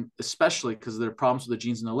inflammation, especially because there are problems with the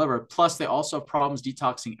genes in the liver. Plus, they also have problems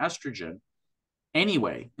detoxing estrogen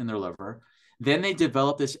anyway in their liver. Then they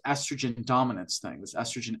develop this estrogen dominance thing, this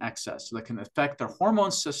estrogen excess, so that can affect their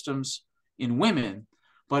hormone systems in women.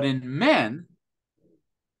 But in men,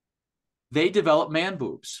 they develop man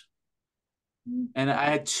boobs. And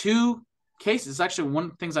I had 2 cases. Actually, one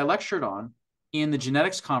of the things I lectured on in the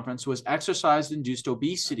genetics conference was exercise-induced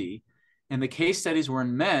obesity. And the case studies were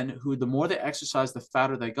in men who, the more they exercised, the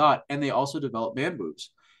fatter they got, and they also developed man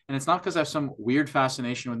boobs. And it's not because I have some weird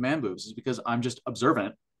fascination with man boobs. It's because I'm just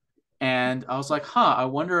observant. And I was like, I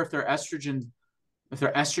wonder if their estrogen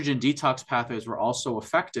detox pathways were also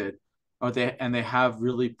affected, and they have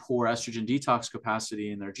really poor estrogen detox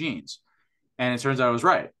capacity in their genes. And it turns out I was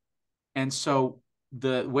right. And so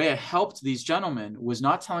the way I helped these gentlemen was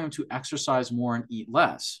not telling them to exercise more and eat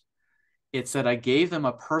less. It's that I gave them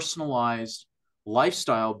a personalized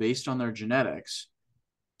lifestyle based on their genetics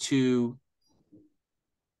to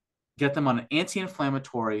get them on an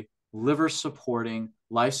anti-inflammatory, liver-supporting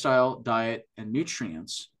lifestyle, diet, and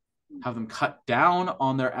nutrients, have them cut down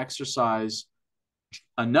on their exercise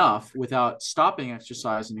enough without stopping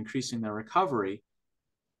exercise and increasing their recovery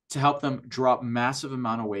to help them drop massive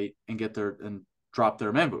amount of weight and drop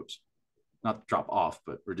their man boobs, not drop off,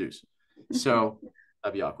 but reduce. So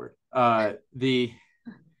that'd be awkward. And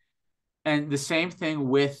the same thing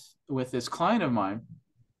with this client of mine.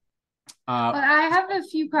 But I have a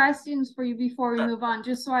few questions for you before we move on,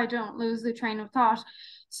 just so I don't lose the train of thought.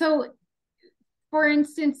 So, for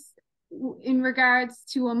instance, in regards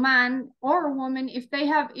to a man or a woman, if they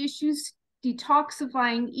have issues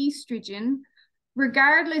detoxifying estrogen,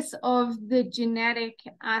 regardless of the genetic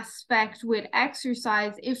aspect with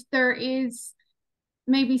exercise, if there is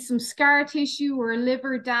maybe some scar tissue or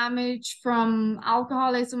liver damage from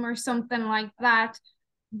alcoholism or something like that,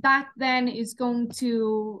 that then is going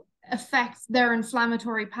to affect their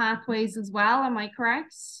inflammatory pathways as well. Am I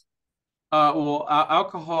correct? Well,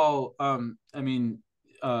 alcohol. I mean,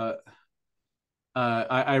 I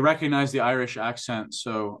recognize the Irish accent.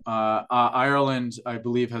 So Ireland, I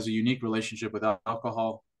believe, has a unique relationship with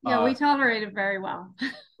alcohol. Yeah, we tolerate it very well.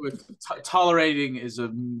 With tolerating is a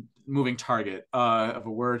moving target of a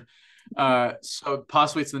word. So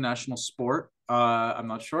possibly it's the national sport. I'm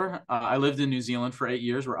not sure. I lived in New Zealand for 8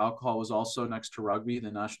 years, where alcohol was also, next to rugby, the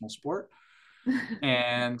national sport.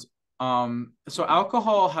 And so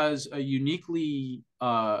alcohol has a unique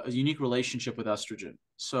relationship with estrogen.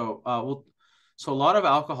 So so a lot of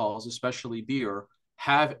alcohols, especially beer,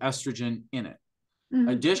 have estrogen in it. Mm-hmm.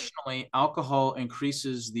 Additionally, alcohol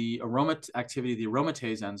increases the activity of the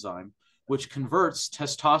aromatase enzyme, which converts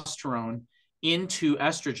testosterone into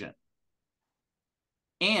estrogen.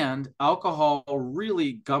 And alcohol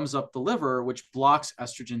really gums up the liver, which blocks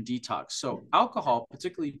estrogen detox. So alcohol,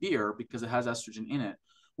 particularly beer, because it has estrogen in it,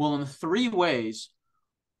 will in 3 ways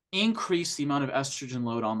increase the amount of estrogen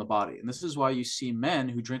load on the body. And this is why you see men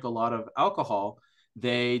who drink a lot of alcohol,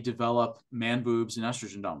 they develop man boobs and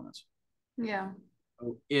estrogen dominance. Yeah.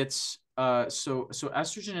 It's so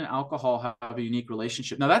estrogen and alcohol have a unique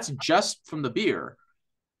relationship. Now that's just from the beer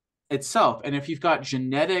itself. And if you've got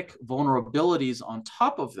genetic vulnerabilities on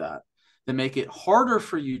top of that make it harder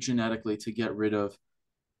for you genetically to get rid of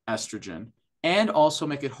estrogen, and also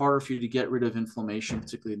make it harder for you to get rid of inflammation,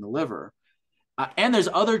 particularly in the liver. And there's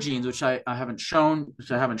other genes which I haven't shown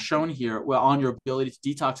here, well, on your ability to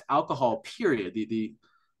detox alcohol. Period. The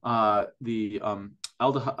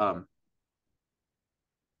aldehyde.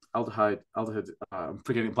 I'm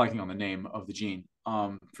blanking on the name of the gene.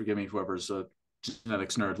 Forgive me, whoever's a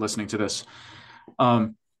genetics nerd listening to this.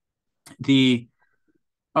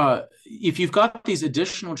 If you've got these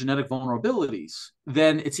additional genetic vulnerabilities,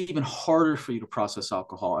 then it's even harder for you to process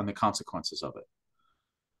alcohol and the consequences of it.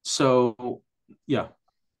 So, yeah.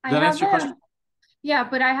 That answer your question? Yeah,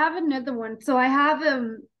 but I have another one. So I have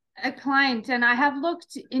a client, and I have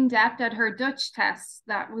looked in depth at her Dutch test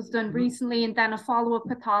that was done recently, and then a follow-up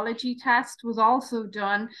pathology test was also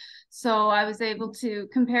done. So I was able to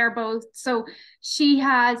compare both. So she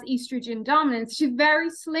has estrogen dominance. She's a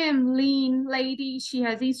very slim, lean lady. She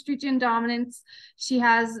has estrogen dominance. She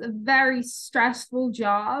has a very stressful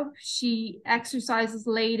job. She exercises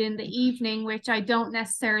late in the evening, which I don't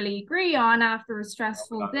necessarily agree on after a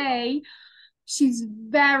stressful day. She's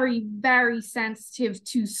very, very sensitive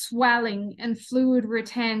to swelling and fluid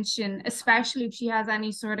retention, especially if she has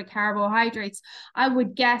any sort of carbohydrates. I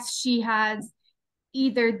would guess she has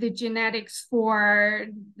either the genetics for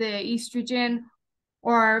the estrogen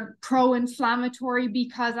or pro-inflammatory,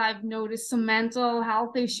 because I've noticed some mental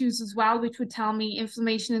health issues as well, which would tell me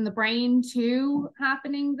inflammation in the brain too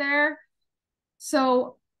happening there.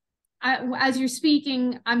 So as you're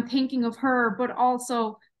speaking, I'm thinking of her, but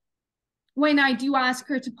also when I do ask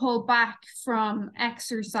her to pull back from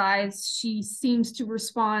exercise, she seems to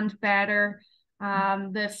respond better.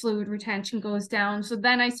 The fluid retention goes down. So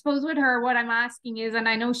then I suppose with her, what I'm asking is, and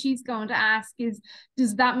I know she's going to ask, is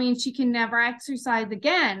does that mean she can never exercise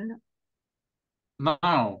again?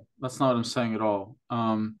 No, that's not what I'm saying at all.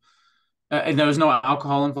 And there was no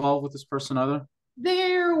alcohol involved with this person either?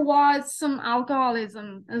 There was some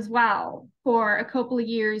alcoholism as well for a couple of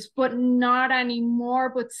years, but not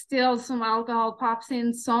anymore. But still, some alcohol pops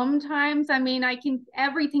in sometimes. I mean,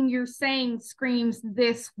 everything you're saying screams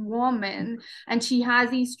this woman, and she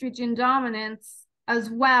has estrogen dominance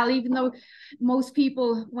as well, even though most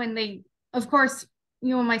people, when they, of course,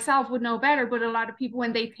 you know, myself would know better, but a lot of people,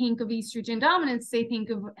 when they think of estrogen dominance, they think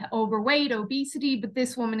of overweight, obesity. But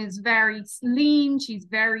this woman is very lean. She's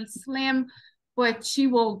very slim, but she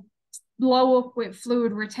will blow up with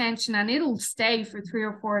fluid retention, and it'll stay for 3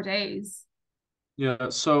 or 4 days. Yeah,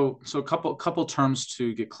 so a couple terms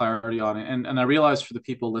to get clarity on it, and I realize for the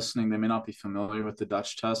people listening, they may not be familiar with the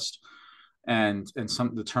Dutch test. and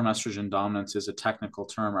some the term estrogen dominance is a technical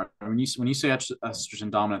term. When you say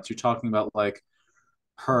estrogen dominance, you're talking about like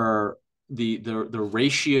her the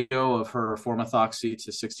ratio of her formethoxy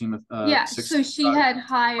to 16 So she had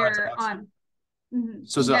higher hydroxy.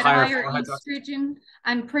 So is she it had higher higher for hydroxy? estrogen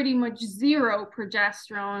and pretty much zero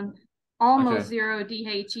progesterone, almost Okay. zero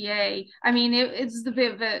DHEA. I mean, it's a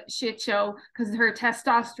bit of a shit show because her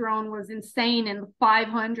testosterone was insane in the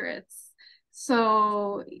 500s.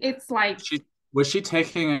 So it's like Was she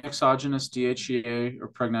taking exogenous DHEA or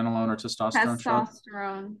pregnenolone or testosterone shot?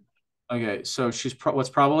 testosterone. Okay, so what's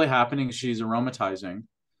probably happening is she's aromatizing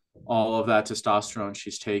all of that testosterone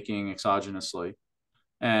she's taking exogenously,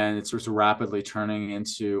 and it's sort of rapidly turning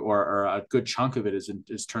into, or a good chunk of it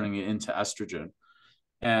is turning it into estrogen.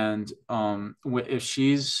 And if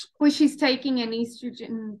she's Well, she's taking an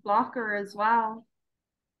estrogen blocker as well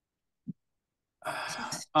to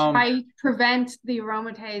um try prevent the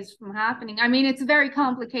aromatase from happening. I mean, it's a very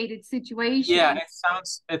complicated yeah, situation.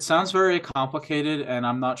 it sounds very complicated, and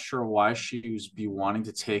I'm not sure why she would be wanting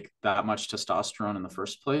to take that much testosterone in the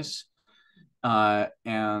first place.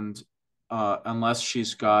 And unless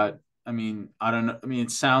she's got, I mean, I don't know. I mean, it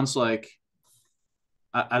sounds like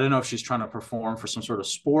I don't know if she's trying to perform for some sort of It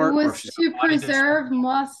sport or if was she's got to body preserve dysmorphia.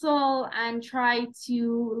 muscle and try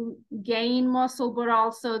to gain muscle, but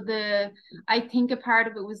also I think a part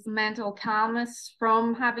of it was the mental calmness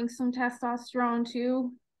from having some testosterone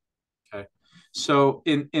too. Okay. So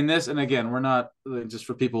in this, and again, we're not, just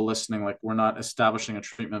for people listening, like we're not establishing a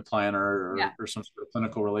treatment plan Yeah. or some sort of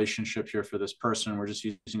clinical relationship here for this person. We're just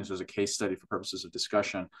using this as a case study for purposes of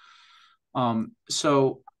discussion.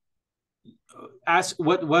 So ask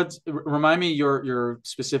what remind me your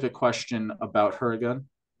specific question about her again.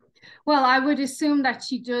 Well, I would assume that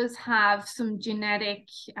she does have some genetic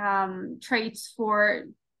traits for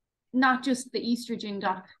not just the estrogen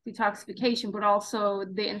detoxification, but also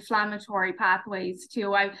the inflammatory pathways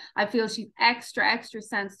too. I feel she's extra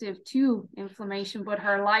sensitive to inflammation, but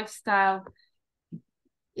her lifestyle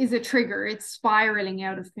is a trigger. It's spiraling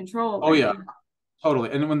out of control, Oh yeah, really.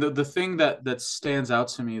 totally. And when the thing that stands out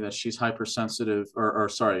to me that she's hypersensitive or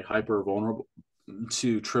sorry, hyper vulnerable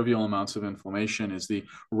to trivial amounts of inflammation is the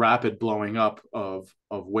rapid blowing up of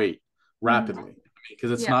weight rapidly.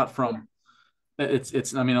 Because it's Yeah. not from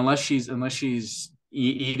it's I mean unless she's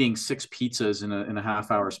eating six pizzas in a half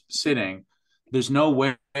hour sitting, there's no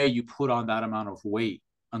way you put on that amount of weight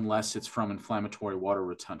unless it's from inflammatory water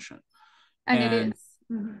retention. And it is.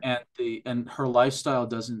 And and her lifestyle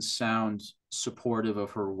doesn't sound supportive of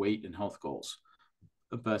her weight and health goals.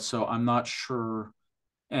 But so I'm not sure.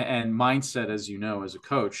 And mindset, as you know, as a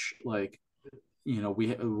coach, like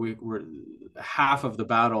we're half of the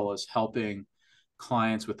battle is helping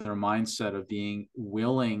clients with their mindset of being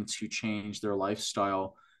willing to change their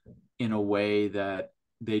lifestyle in a way that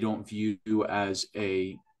they don't view as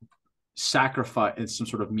a sacrifice, as some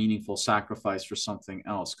sort of meaningful sacrifice for something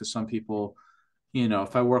else. Because some people,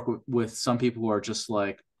 if I work with some people who are just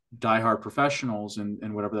like diehard professionals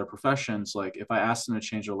and whatever their professions, like if I ask them to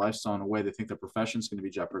change their lifestyle in a way they think their profession is going to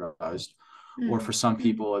be jeopardized, or for some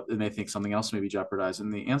people it may think something else may be jeopardized.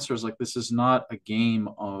 And the answer is like, this is not a game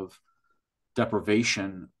of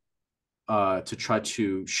deprivation to try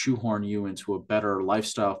to shoehorn you into a better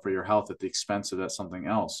lifestyle for your health at the expense of that something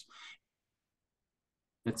else.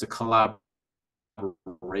 It's a collaboration.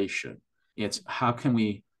 It's how can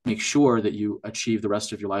we make sure that you achieve the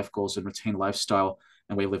rest of your life goals and retain the lifestyle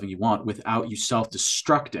and way of living you want without you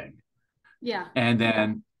self-destructing, Yeah. and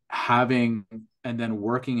then having and then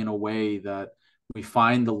working in a way that we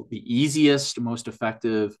find the easiest, most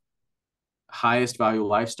effective, highest value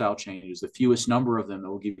lifestyle changes, the fewest number of them that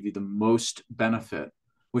will give you the most benefit,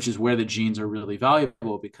 which is where the genes are really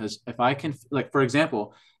valuable. Because if I can, like, for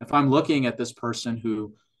example, if I'm looking at this person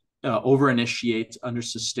who over initiates, under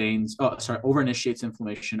sustains, over initiates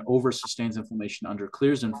inflammation, over sustains inflammation, under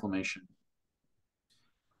clears inflammation,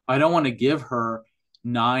 I don't want to give her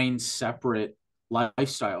 9 separate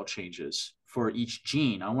lifestyle changes for each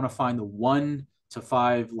gene. I want to find the 1 to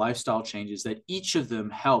 5 lifestyle changes that each of them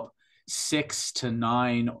help 6 to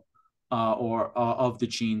 9 or of the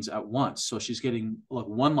genes at once. So she's getting, like,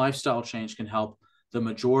 one lifestyle change can help the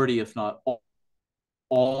majority, if not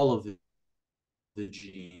all of the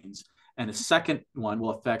genes, and a second one will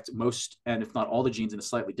affect most and if not all the genes in a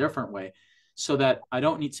slightly different way, so that I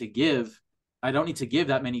don't need to give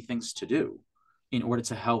that many things to do in order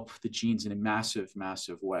to help the genes in a massive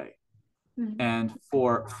way. And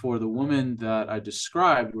for the woman that I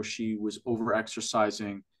described, where she was over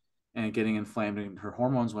exercising and getting inflamed and her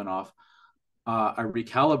hormones went off, I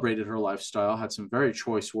recalibrated her lifestyle, had some very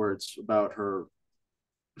choice words about her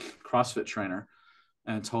CrossFit trainer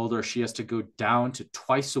and told her she has to go down to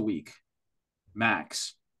twice a week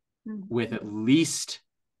max, with at least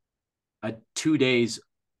 2 days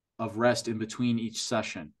of rest in between each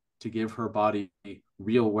session to give her body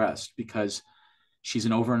real rest, because she's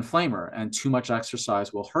an overinflamer and too much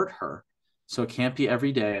exercise will hurt her. So it can't be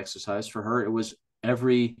every day exercise. For her, it was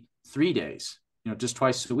every 3 days, just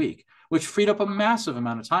twice a week, which freed up a massive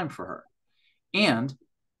amount of time for her. And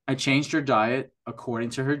I changed her diet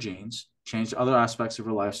according to her genes, changed other aspects of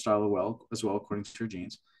her lifestyle as well according to her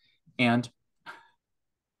genes. And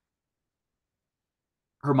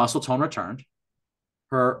her muscle tone returned,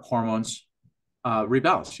 her hormones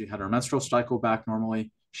rebalanced. She had her menstrual cycle back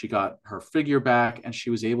normally. She got her figure back, and she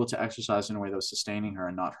was able to exercise in a way that was sustaining her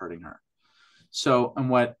and not hurting her. So,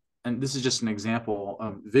 and this is just an example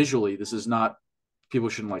visually, this is not, people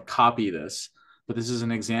shouldn't like copy this, but this is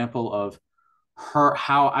an example of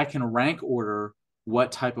how I can rank order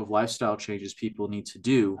what type of lifestyle changes people need to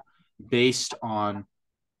do based on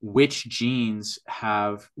which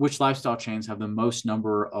lifestyle chains have the most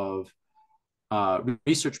number of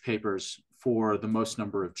research papers for the most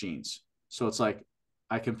number of genes. So it's like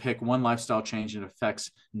I can pick one lifestyle change and affects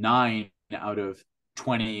 9 out of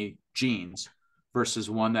 20 genes versus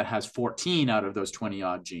one that has 14 out of those 20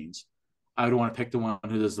 odd genes. I would want to pick the one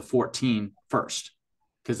who does the 14 first,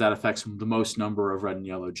 because that affects the most number of red and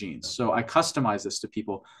yellow genes. So I customize this to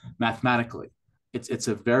people mathematically. It's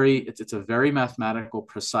a very mathematical,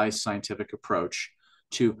 precise, scientific approach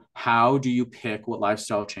to how do you pick what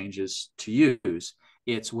lifestyle changes to use.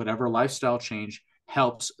 It's whatever lifestyle change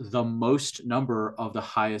helps the most number of the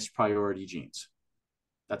highest priority genes.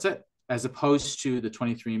 That's it. As opposed to the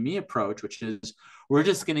 23andMe approach, which is we're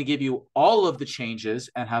just going to give you all of the changes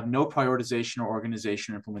and have no prioritization or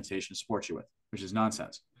organization or implementation to support you with, which is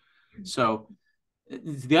nonsense. So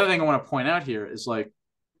the other thing I want to point out here is like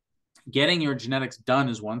getting your genetics done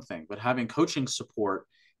is one thing, but having coaching support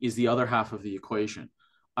is the other half of the equation.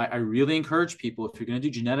 I really encourage people, if you're going to do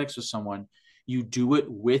genetics with someone, you do it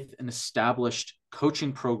with an established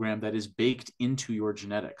coaching program that is baked into your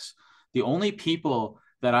genetics. The only people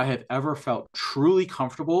that I have ever felt truly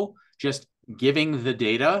comfortable just giving the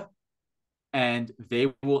data and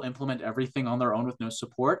they will implement everything on their own with no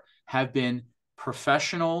support have been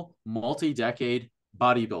professional, multi-decade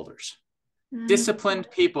bodybuilders, disciplined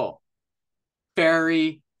people,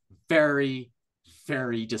 very, very,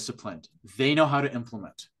 very disciplined. They know how to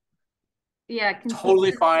implement. Yeah,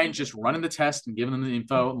 totally fine just running the test and giving them the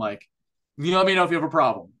info, like, let me know if you have a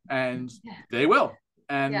problem, and they will.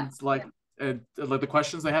 And like the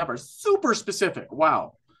questions they have are super specific.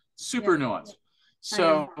 Wow, super nuanced.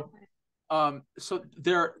 So so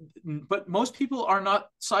but most people are not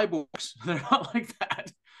cyborgs. They're not like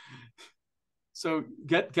that. So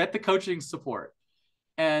get the coaching support.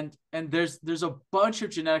 And there's a bunch of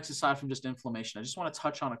genetics aside from just inflammation. I just want to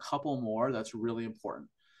touch on a couple more that's really important.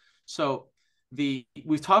 So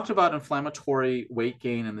we've talked about inflammatory weight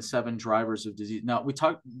gain and the 7 drivers of disease. Now we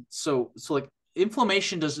talk so like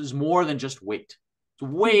inflammation is more than just weight. It's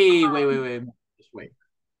way more than just weight.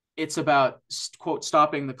 It's about, quote,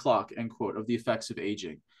 stopping the clock, end quote, of the effects of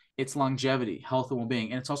aging. It's longevity, health and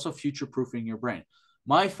well-being, and it's also future-proofing your brain.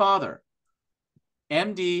 My father,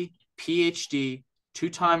 MD, PhD,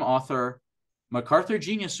 2-time author, MacArthur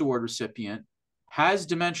Genius Award recipient, has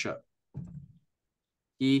dementia.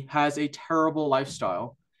 He has a terrible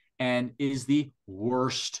lifestyle and is the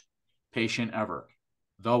worst patient ever,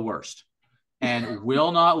 the worst, and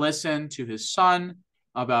will not listen to his son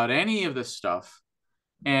about any of this stuff.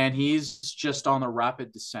 And he's just on the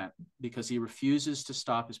rapid descent because he refuses to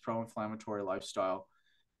stop his pro-inflammatory lifestyle,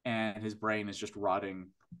 and his brain is just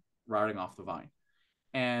rotting off the vine.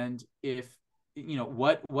 And if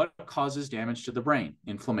what causes damage to the brain?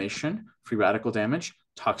 Inflammation, free radical damage,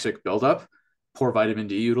 toxic buildup, poor vitamin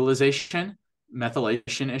D utilization,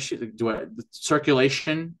 methylation issues,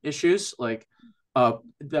 circulation issues, like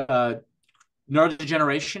the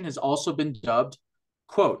neurodegeneration has also been dubbed,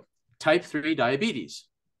 quote, type 3 diabetes,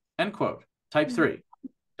 end quote, type 3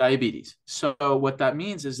 diabetes. So what that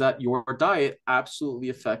means is that your diet absolutely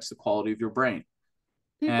affects the quality of your brain.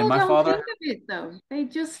 People and my don't father, think of it though. They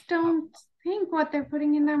just don't think what they're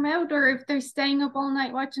putting in their mouth, or if they're staying up all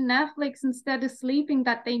night watching Netflix instead of sleeping,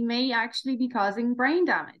 that they may actually be causing brain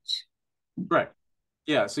damage. Right.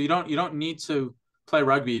 Yeah. So you don't need to play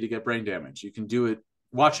rugby to get brain damage. You can do it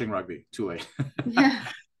watching rugby. Too late. Yeah.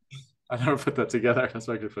 I never put that together. That's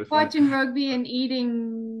why I could play watching rugby and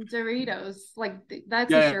eating Doritos, like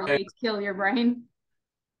that's a sure way to kill your brain.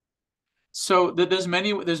 So there's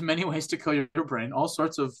many ways to kill your brain, all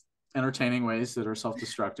sorts of entertaining ways that are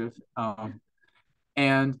self-destructive.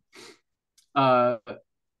 And uh,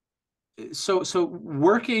 so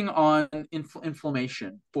working on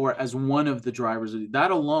inflammation for as one of the drivers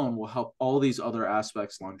that alone will help all these other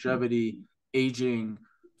aspects: longevity, aging,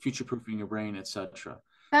 future proofing your brain, etc.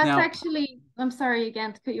 That's Now, actually, I'm sorry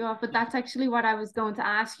again to cut you off, but that's actually what I was going to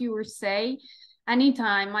ask you or say.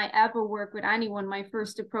 Anytime I ever work with anyone, my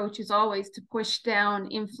first approach is always to push down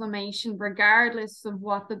inflammation, regardless of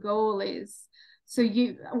what the goal is. So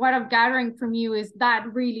what I'm gathering from you is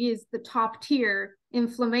that really is the top tier.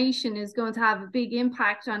 Inflammation is going to have a big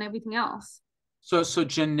impact on everything else. so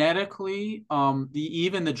genetically,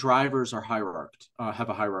 even the drivers are hierarched, have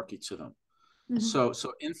a hierarchy to them. Mm-hmm.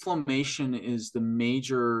 So inflammation is the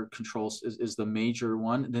major controls, is the major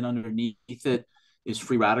one. Then underneath it is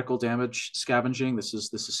free radical damage scavenging. This is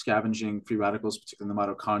scavenging free radicals, particularly in the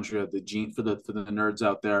mitochondria. The gene for the nerds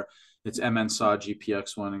out there, it's MNSA,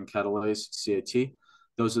 GPX1, and catalase, CAT.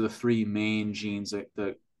 Those are the three main genes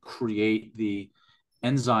that create the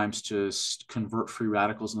enzymes to convert free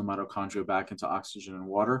radicals in the mitochondria back into oxygen and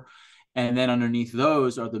water. And then underneath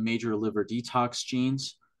those are the major liver detox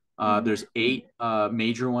genes. There's 8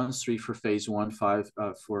 major ones, 3 for phase 1, 5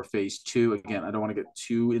 for phase 2. Again, I don't want to get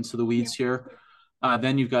too into the weeds here.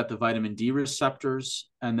 Then you've got the vitamin D receptors,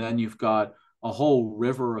 and then you've got a whole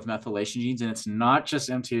river of methylation genes, and it's not just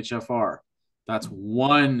MTHFR. That's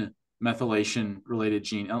one methylation related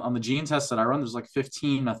gene. On the gene test that I run, there's like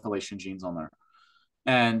 15 methylation genes on there.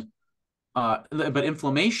 And but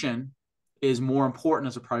inflammation is more important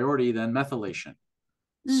as a priority than methylation.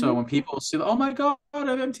 So when Mm-hmm. people say, "Oh my God, I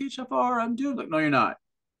have MTHFR, I'm doomed," like, no, you're not.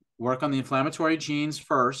 Work on the inflammatory genes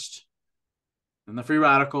first, and the free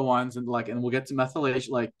radical ones, and we'll get to methylation.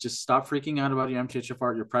 Like, just stop freaking out about your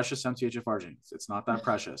MTHFR, your precious MTHFR genes. It's not that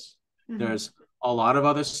precious. Mm-hmm. There's a lot of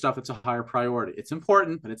other stuff that's a higher priority. It's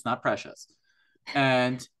important, but it's not precious.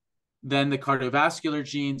 And then the cardiovascular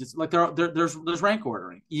genes, it's like there's rank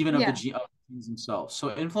ordering even of the Yeah. genes themselves. So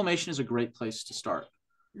inflammation is a great place to start.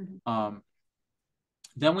 Mm-hmm.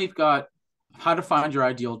 Then we've got how to find your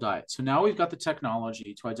ideal diet. So now we've got the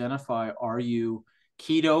technology to identify, are you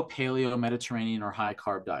keto, paleo, Mediterranean, or high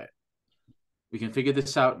carb diet? We can figure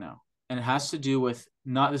this out now. And it has to do with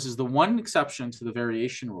not, this is the one exception to the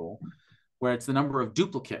variation rule, where it's the number of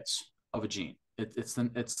duplicates of a gene. It's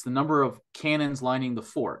the number of cannons lining the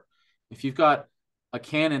fort. If you've got a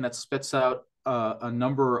cannon that spits out a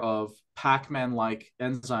number of Pac-Man like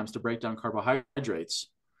enzymes to break down carbohydrates,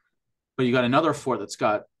 but you got another fort that's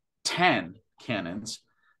got 10 cannons,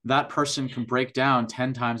 that person can break down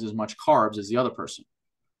 10 times as much carbs as the other person.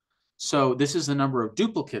 So this is the number of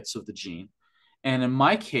duplicates of the gene. And in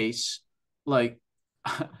my case, like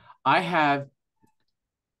I have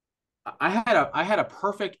I had a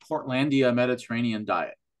perfect Portlandia Mediterranean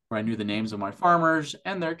diet where I knew the names of my farmers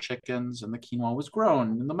and their chickens, and the quinoa was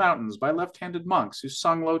grown in the mountains by left-handed monks who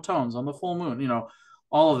sung low tones on the full moon,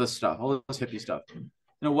 all of this stuff, all this hippie stuff. And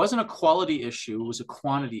it wasn't a quality issue, it was a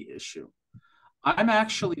quantity issue. I'm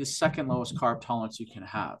actually the second lowest carb tolerance you can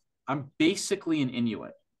have. I'm basically an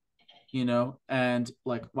Inuit, and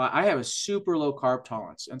like, well, I have a super low carb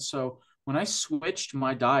tolerance. And so when I switched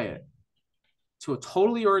my diet to a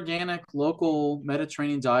totally organic local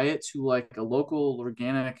Mediterranean diet, to like a local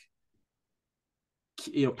organic,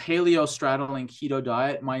 paleo straddling keto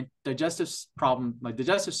diet, my digestive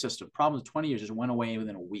system problems 20 years just went away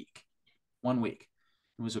within a week, 1 week.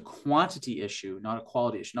 It was a quantity issue, not a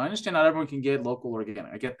quality issue. Now, I understand not everyone can get local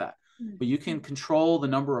organic. I get that. But you can control the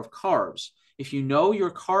number of carbs. If you know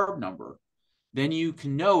your carb number, then you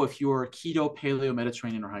can know if you're keto, paleo,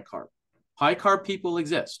 Mediterranean, or high carb. High carb people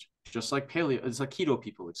exist, just like paleo, it's like keto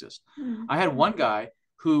people exist. Mm-hmm. I had one guy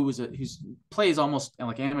who plays almost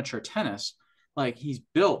like amateur tennis. Like, he's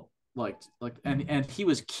built and he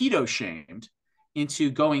was keto shamed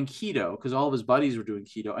into going keto because all of his buddies were doing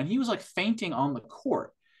keto, and he was like fainting on the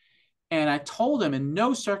court. And I told him, in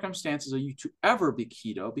no circumstances are you to ever be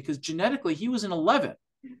keto, because genetically he was an 11.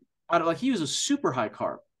 Like, he was a super high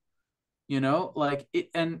carb, like it.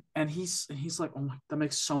 And he's like, oh my, that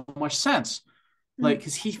makes so much sense. Like,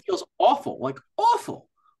 because he feels awful, like awful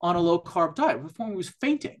on a low carb diet before he was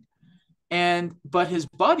fainting. But his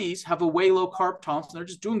buddies have a way low carb tolerance, and they're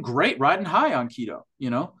just doing great, riding high on keto,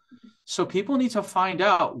 So people need to find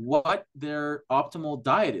out what their optimal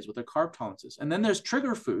diet is, what their carb tolerance is. And then there's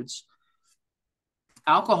trigger foods.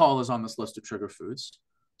 Alcohol is on this list of trigger foods.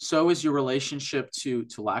 So is your relationship to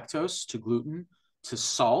lactose, to gluten, to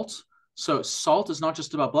salt. So salt is not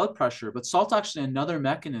just about blood pressure, but salt's actually another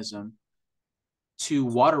mechanism to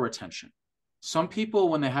water retention. Some people,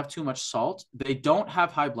 when they have too much salt, they don't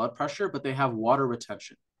have high blood pressure, but they have water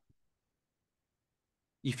retention.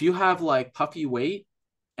 if you have like puffy weight,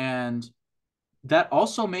 and that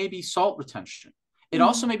also may be salt retention. It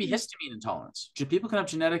also may be histamine intolerance. People can have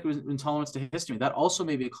genetic intolerance to histamine. That also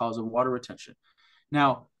may be a cause of water retention.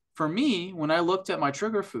 Now, for me, when I looked at my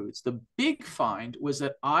trigger foods, the big find was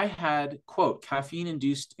that I had, quote,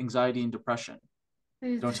 caffeine-induced anxiety and depression.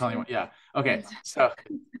 Don't tell anyone. Yeah. Okay. So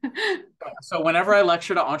whenever I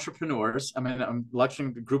lecture to entrepreneurs, I'm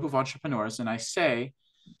lecturing a group of entrepreneurs, and I say,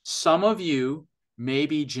 some of you may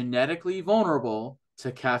be genetically vulnerable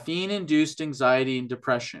to caffeine-induced anxiety and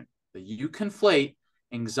depression. That you conflate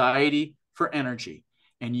anxiety for energy,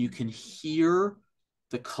 and you can hear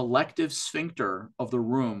the collective sphincter of the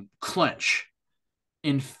room clench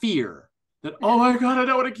in fear that, oh my God, I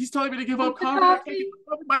know what he's telling me to give up coffee. I can't give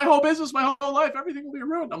up my whole business, my whole life, everything will be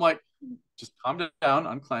ruined. I'm like, just calm down,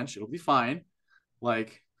 unclench, it'll be fine.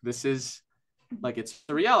 Like, this is like, it's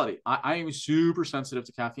the reality. I am super sensitive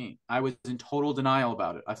to caffeine. I was in total denial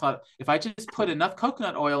about it. I thought if I just put enough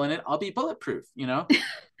coconut oil in it, I'll be bulletproof, you know?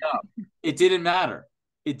 No, it didn't matter.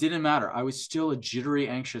 It didn't matter. I was still a jittery,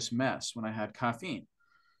 anxious mess when I had caffeine.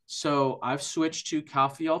 So I've switched to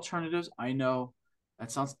coffee alternatives. I know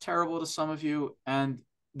that sounds terrible to some of you. And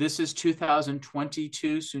this is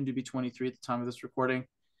 2022, soon to be 23 at the time of this recording.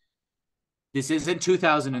 This isn't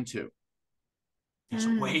 2002. There's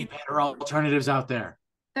way better alternatives out there.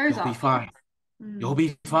 You'll be fine. You'll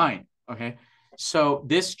be fine. Okay. So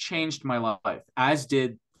this changed my life, as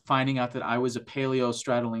did finding out that I was a paleo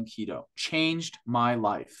straddling keto. Changed my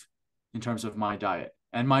life in terms of my diet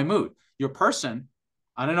and my mood. Your person,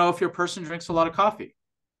 I don't know if your person drinks a lot of coffee.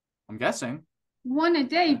 I'm guessing. One a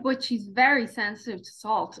day, but she's very sensitive to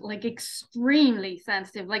salt, like extremely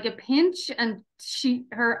sensitive. Like a pinch, and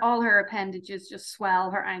all her appendages just swell.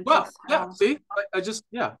 Her ankles swell. Yeah. See, I just,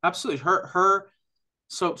 yeah, absolutely.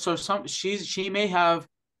 She may have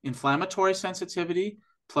inflammatory sensitivity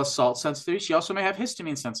plus salt sensitivity. She also may have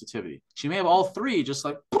histamine sensitivity. She may have all three, just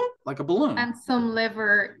like a balloon. And some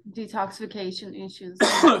liver detoxification issues.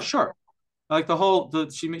 Sure. Like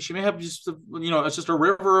she may have just, it's just a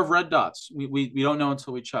river of red dots. We don't know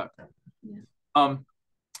until we check. Yeah.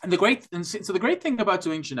 And the great thing about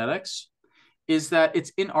doing genetics is that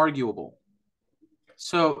it's inarguable.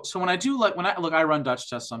 So when I run Dutch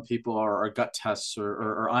tests on people, or gut tests,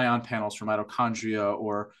 or ion panels for mitochondria,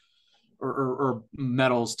 or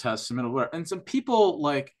metals tests, and some people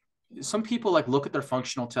look at their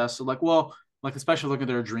functional tests, so like, well, like, especially look at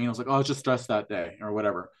their adrenals, like, oh, it's just stress that day or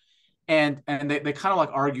whatever. And they kind of like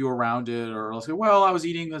argue around it, or they'll say, well, I was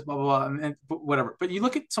eating this, blah, blah, blah, and whatever. But you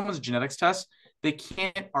look at someone's genetics test, they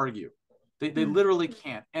can't argue. They literally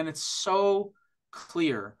can't. And it's so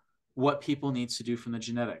clear what people need to do from the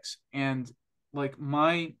genetics. And like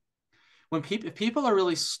if people are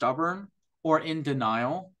really stubborn or in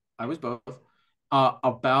denial, I was both,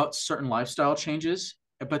 about certain lifestyle changes,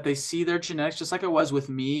 but they see their genetics, just like it was with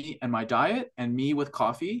me and my diet and me with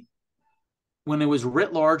coffee. When it was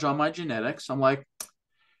writ large on my genetics, I'm like,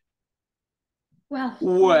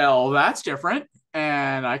 well, that's different,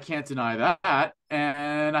 and I can't deny that,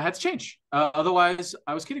 and I had to change. Otherwise,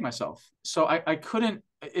 I was kidding myself. So I couldn't.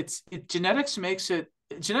 Genetics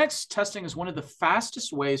testing is one of the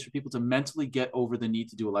fastest ways for people to mentally get over the need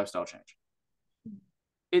to do a lifestyle change.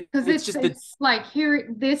 It's like, here,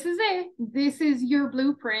 this is it. This is your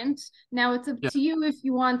blueprint. Now it's up to you if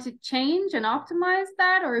you want to change and optimize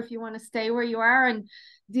that, or if you want to stay where you are and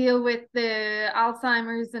deal with the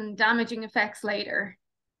Alzheimer's and damaging effects later.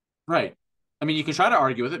 Right. I mean, you can try to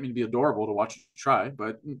argue with it. I mean, it'd be adorable to watch you try,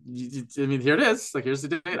 but I mean, here it is. Like, here's the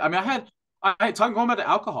date. I mean, going back to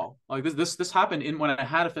alcohol. Like, this happened when I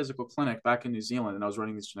had a physical clinic back in New Zealand, and I was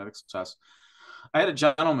running these genetics tests. I had a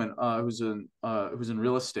gentleman who's in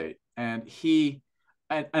real estate, and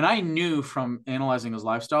I knew from analyzing his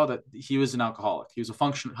lifestyle that he was an alcoholic. He was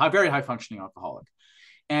very high functioning alcoholic,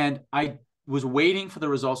 and I was waiting for the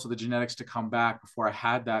results of the genetics to come back before I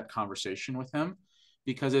had that conversation with him,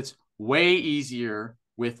 because it's way easier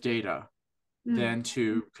with data than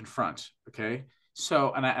to confront. Okay,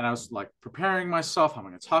 so and I was like preparing myself. How am I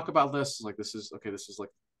going to talk about this? Like, this is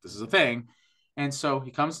a thing, and so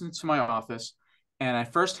he comes into my office. And I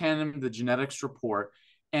first hand him the genetics report,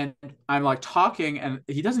 and I'm like talking, and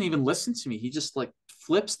he doesn't even listen to me. He just like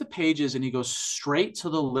flips the pages, and he goes straight to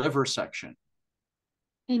the liver section.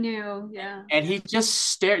 He knew, yeah. And he just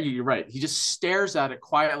stared. You're right. He just stares at it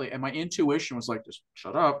quietly. And my intuition was like, just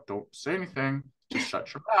shut up. Don't say anything. Just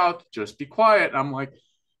shut your mouth. Just be quiet. And I'm like,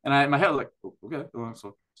 and in my head, like, oh, okay.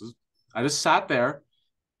 So I just sat there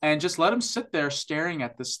and just let him sit there staring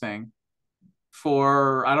at this thing.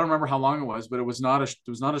 for, I don't remember how long it was, but it was not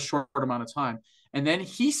a short amount of time. And then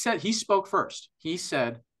he spoke first. He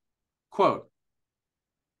said, quote,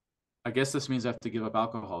 "I guess this means I have to give up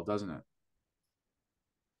alcohol, doesn't it?"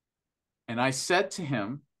 And I said to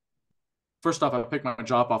him, first off, I picked my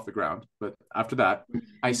jaw off the ground, but after that,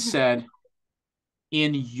 I said,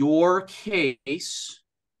 "In your case,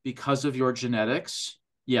 because of your genetics,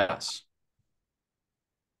 yes."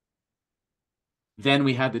 Then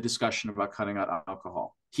we had the discussion about cutting out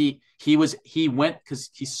alcohol. He went because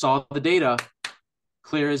he saw the data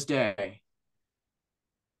clear as day,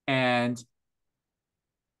 and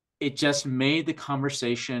it just made the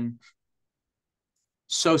conversation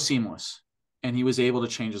so seamless, and he was able to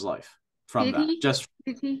change his life from Did that. he? Just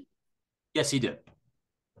Did he? yes, he did.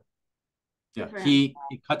 Yeah, Good for him. he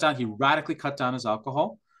cut down. He radically cut down his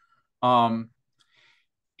alcohol. Um,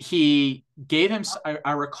 he gave him.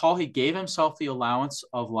 I recall he gave himself the allowance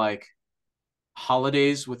of like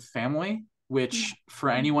holidays with family, which for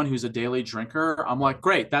anyone who's a daily drinker, I'm like,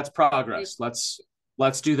 great, that's progress.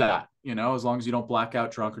 Let's do that. You know, as long as you don't black out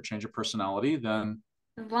drunk or change your personality, then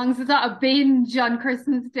As long as it's not a binge on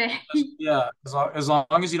Christmas Day. yeah, as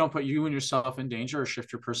long as you don't put you and yourself in danger or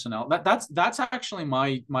shift your personality. That's actually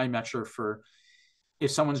my measure for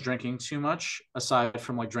if someone's drinking too much, aside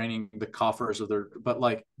from like draining the coffers of their, but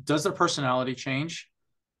like, does their personality change?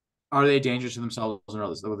 Are they a danger to themselves and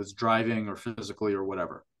others, whether it's driving or physically or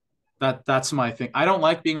whatever? That's my thing. I don't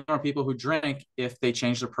like being around people who drink if they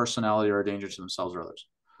change their personality or are a danger to themselves or others.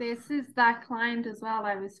 This is that client as well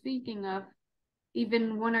I was speaking of.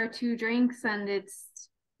 Even one or two drinks and it's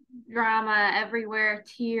drama everywhere,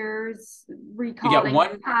 tears, You get recalling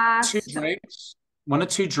the past. one or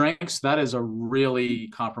two drinks, that is a really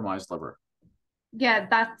compromised liver. Yeah,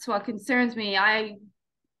 that's what concerns me. I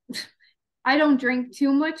don't drink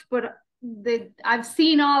too much, but I've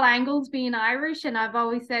seen all angles being Irish, and I've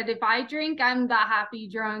always said if I drink, I'm the happy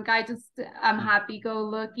drunk. I'm happy go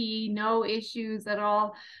lucky, no issues at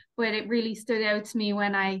all. But it really stood out to me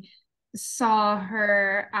when I saw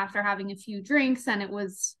her after having a few drinks, and it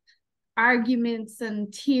was arguments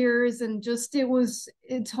and tears and just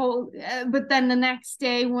it's whole but then the next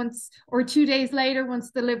day, once or 2 days later,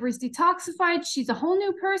 once the liver's detoxified, she's a whole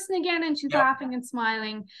new person again, and she's laughing and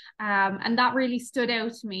smiling, and that really stood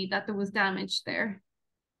out to me, that there was damage there.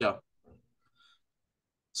 Yeah.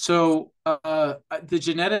 So the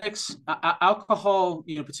genetics, alcohol,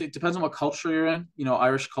 you know, it depends on what culture you're in. You know,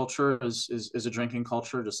 Irish culture is a drinking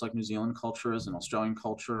culture, just like New Zealand culture is, and Australian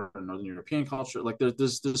culture and Northern European culture. Like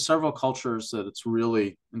there's several cultures that it's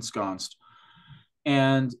really ensconced.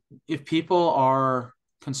 And if people are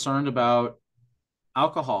concerned about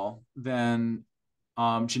alcohol, then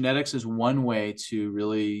genetics is one way to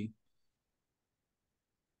really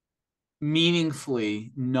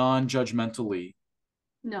meaningfully, non-judgmentally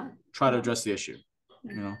No. try to address the issue.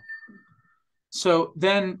 You know. So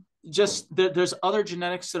then just there's other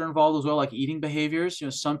genetics that are involved as well, like eating behaviors. You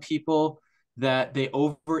know, some people that they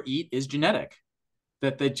overeat is genetic,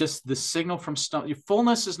 that they just, the signal from stomach,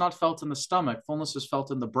 fullness is not felt in the stomach. Fullness is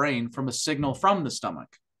felt in the brain from a signal from the stomach.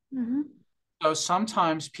 Mm-hmm. So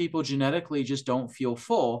sometimes people genetically just don't feel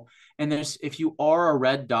full. And if you are a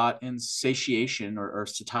red dot in satiation or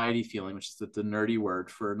satiety feeling, which is the nerdy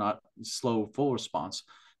word for not slow full response,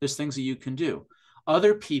 there's things that you can do.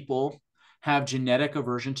 Other people have genetic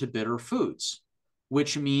aversion to bitter foods,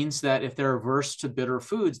 which means that if they're averse to bitter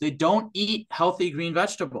foods, they don't eat healthy green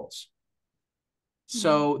vegetables.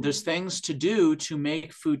 So there's things to do to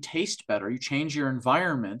make food taste better. You change your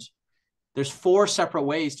environment. There's 4 separate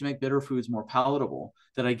ways to make bitter foods more palatable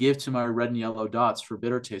that I give to my red and yellow dots for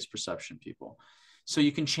bitter taste perception people. So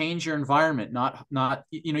you can change your environment, not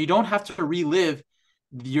you know, you don't have to relive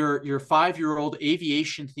your 5-year-old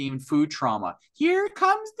aviation themed food trauma. Here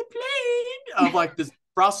comes the plane of like this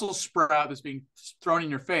Brussels sprout that's being thrown in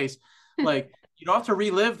your face. Like, you don't have to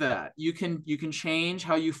relive that. You can change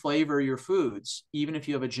how you flavor your foods, even if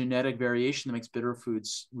you have a genetic variation that makes bitter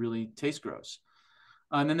foods really taste gross.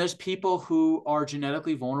 And then there's people who are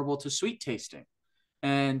genetically vulnerable to sweet tasting.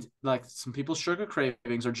 And like some people's sugar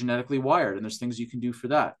cravings are genetically wired, and there's things you can do for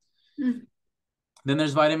that. Mm. Then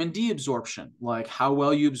there's vitamin D absorption, like how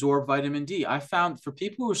well you absorb vitamin D. I found for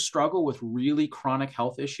people who struggle with really chronic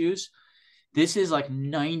health issues, this is like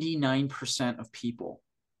 99% of people,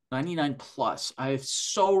 99 plus. It's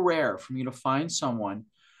so rare for me to find someone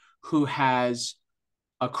who has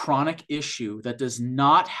a chronic issue that does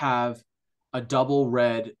not have a double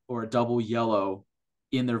red or a double yellow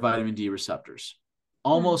in their vitamin D receptors.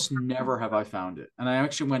 Almost never have I found it. And I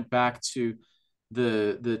actually went back to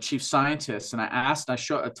the chief scientist and I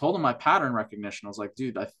told him my pattern recognition. I was like,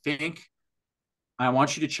 dude, I think I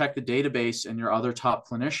want you to check the database and your other top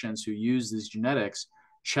clinicians who use these genetics,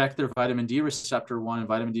 check their vitamin D receptor 1 and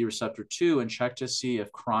vitamin D receptor 2, and check to see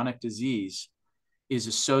if chronic disease is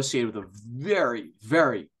associated with a very,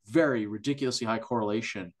 very, very ridiculously high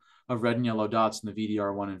correlation of red and yellow dots in the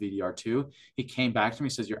VDR1 and VDR2. He came back to me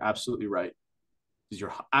and says, you're absolutely right.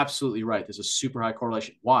 You're absolutely right. There's a super high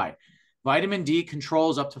correlation. Why? Vitamin D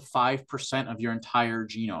controls up to 5% of your entire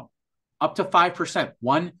genome. Up to 5%,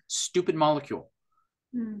 one stupid molecule.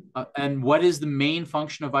 And what is the main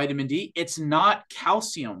function of vitamin D? It's not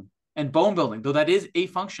calcium and bone building, though that is a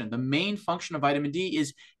function. The main function of vitamin D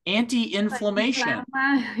is anti-inflammation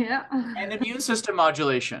and immune system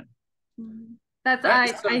modulation. That's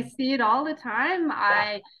right? I see it all the time.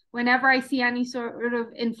 Whenever I see any sort of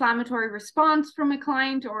inflammatory response from a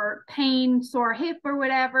client or pain, sore hip or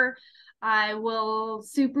whatever, I will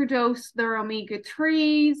superdose their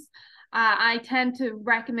omega-3s. I tend to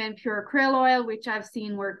recommend pure krill oil, which I've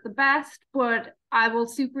seen work the best, but I will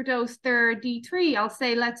superdose their D3. I'll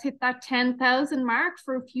say, let's hit that 10,000 mark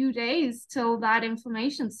for a few days till that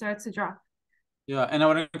inflammation starts to drop. Yeah. And I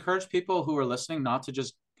would encourage people who are listening not to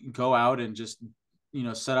just go out and just,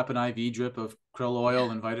 set up an IV drip of krill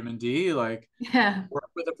oil and vitamin D, work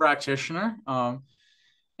with a practitioner.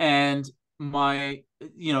 And the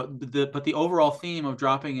overall theme of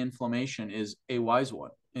dropping inflammation is a wise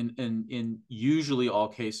one. In usually all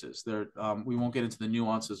cases, we won't get into the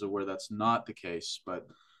nuances of where that's not the case, but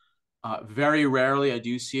very rarely I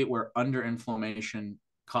do see it where underinflammation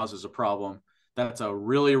causes a problem. That's a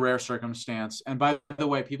really rare circumstance. And by the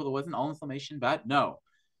way, people, wasn't all inflammation bad? No,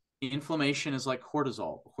 inflammation is like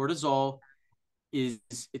cortisol. Cortisol is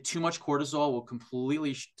too much cortisol will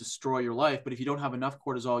completely destroy your life. But if you don't have enough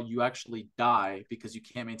cortisol, you actually die because you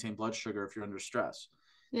can't maintain blood sugar if you're under stress.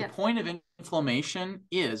 Yeah. The point of inflammation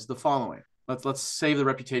is the following. Let's save the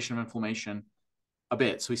reputation of inflammation a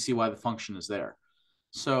bit so we see why the function is there.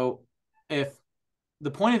 So if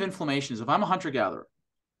the point of inflammation is, if I'm a hunter-gatherer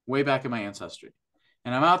way back in my ancestry,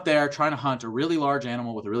 and I'm out there trying to hunt a really large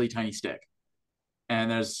animal with a really tiny stick, and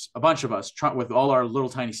there's a bunch of us with all our little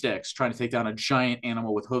tiny sticks trying to take down a giant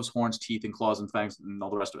animal with hooves, horns, teeth, and claws and fangs and all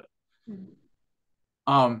the rest of it.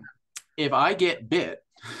 Mm-hmm. If I get bit,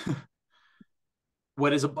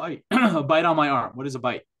 what is a bite? A bite on my arm. What is a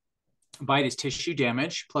bite? A bite is tissue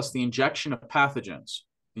damage plus the injection of pathogens,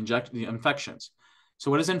 the infections. So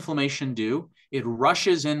what does inflammation do? It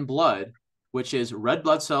rushes in blood, which is red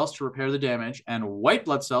blood cells to repair the damage and white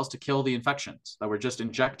blood cells to kill the infections that were just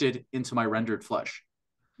injected into my rendered flesh.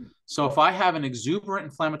 So if I have an exuberant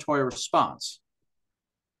inflammatory response,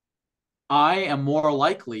 I am more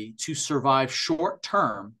likely to survive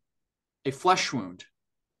short-term a flesh wound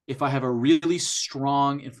if I have a really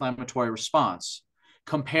strong inflammatory response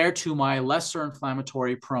compared to my lesser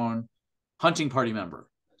inflammatory prone hunting party member.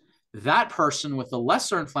 That person with the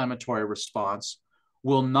lesser inflammatory response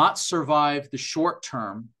will not survive the short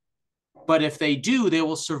term, but if they do, they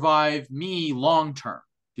will survive me long term.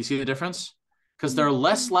 Do you see the difference? Because they're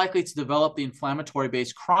less likely to develop the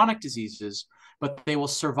inflammatory-based chronic diseases, but they will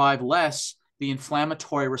survive less the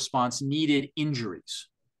inflammatory response needed injuries.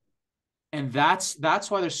 And that's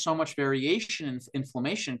why there's so much variation in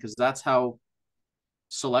inflammation, because that's how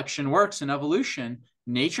selection works in evolution.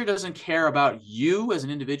 Nature doesn't care about you as an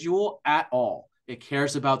individual at all. It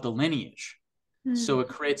cares about the lineage. So it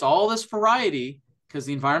creates all this variety because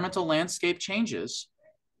the environmental landscape changes,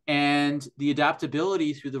 and the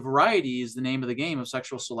adaptability through the variety is the name of the game of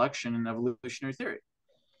sexual selection and evolutionary theory.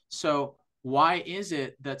 So why is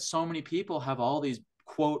it that so many people have all these,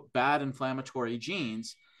 quote, bad inflammatory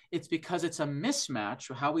genes? It's because it's a mismatch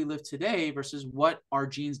of how we live today versus what our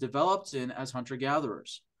genes developed in as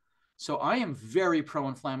hunter-gatherers. So I am very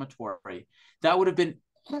pro-inflammatory. That would have been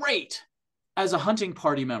great as a hunting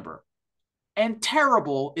party member and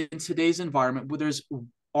terrible in today's environment where there's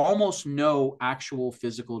almost no actual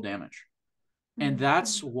physical damage. And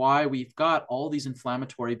that's why we've got all these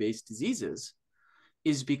inflammatory-based diseases,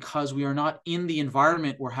 is because we are not in the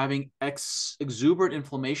environment where having exuberant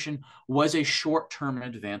inflammation was a short-term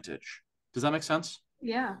advantage. Does that make sense?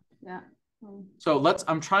 Yeah. So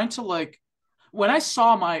I'm trying to when I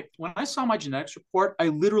saw my genetics report, I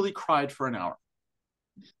literally cried for an hour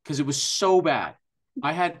because it was so bad.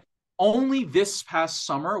 I had only this past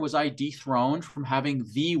summer was I dethroned from having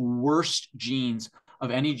the worst genes of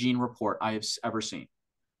any gene report I have ever seen.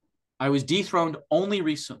 I was dethroned only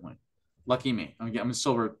recently. Lucky me. I'm a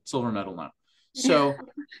silver medal now. So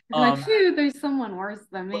there's someone worse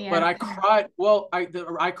than me. But I cried. Well,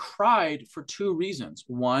 I cried for two reasons.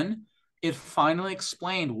 One, it finally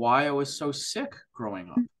explained why I was so sick growing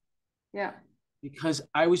up. Yeah. because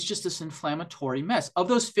I was just this inflammatory mess. Of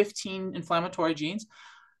those 15 inflammatory genes,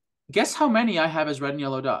 guess how many I have as red and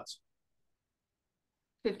yellow dots?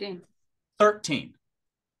 15. 13.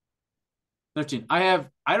 13. I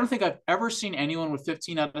don't think I've ever seen anyone with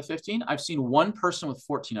 15 out of 15. I've seen one person with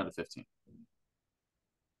 14 out of 15.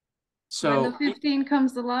 When the So, 15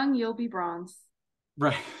 comes along, you'll be bronze.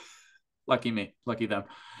 right. Lucky me, lucky them.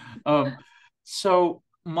 Um, so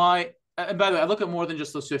and by the way, I look at more than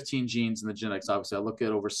just those 15 genes in the genetics. Obviously, I look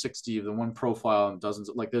at over 60 of the one profile and dozens.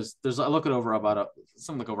 Like I look at over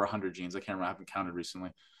something like over 100 genes. I can't remember. I haven't counted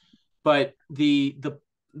recently. But the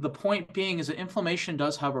point being is that inflammation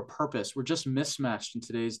does have a purpose. We're just mismatched in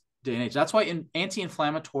today's day and age. That's why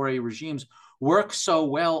anti-inflammatory regimes work so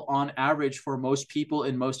well on average for most people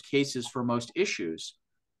in most cases for most issues,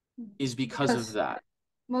 is because of that.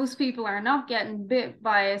 Most people are not getting bit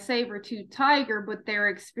by a saber-toothed tiger, but they're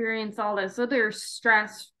experiencing all this other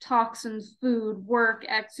stress, toxins, food, work,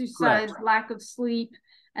 exercise, Correct. lack of sleep,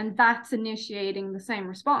 and that's initiating the same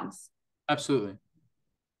response. Absolutely.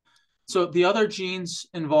 So the other genes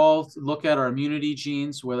involved look at our immunity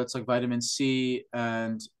genes, whether it's like vitamin C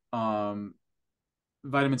and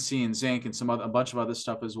zinc and a bunch of other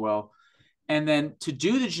stuff as well. And then to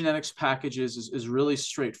do the genetics packages is really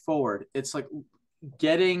straightforward. It's like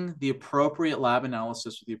getting the appropriate lab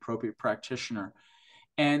analysis with the appropriate practitioner,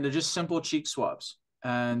 and they're just simple cheek swabs.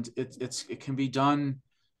 And it can be done.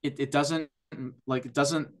 It doesn't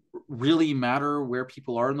really matter where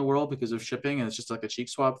people are in the world because of shipping, and it's just like a cheek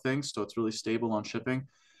swab thing, so it's really stable on shipping.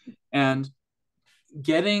 And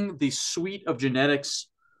getting the suite of genetics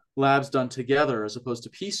labs done together as opposed to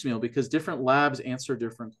piecemeal, because different labs answer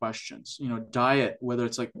different questions. Diet, whether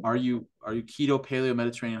it's like, are you keto, paleo,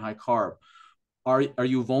 Mediterranean, high carb? Are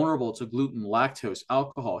you vulnerable to gluten, lactose,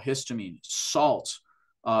 alcohol, histamine, salt,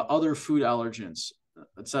 other food allergens,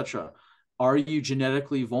 etc.? Are you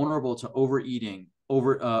genetically vulnerable to overeating,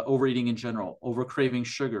 overeating in general, over craving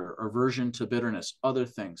sugar, aversion to bitterness, other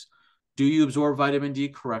things? Do you absorb vitamin D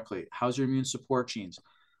correctly? How's your immune support genes?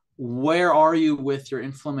 Where are you with your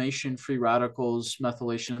inflammation, free radicals,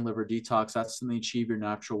 methylation, liver detox? That's to achieve your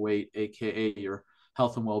natural weight, aka your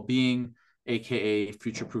health and well-being, aka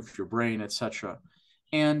future-proof your brain, etc.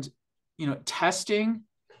 And testing.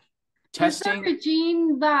 Is there a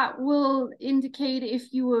gene that will indicate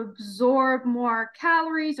if you absorb more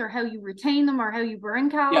calories, or how you retain them, or how you burn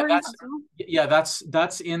calories?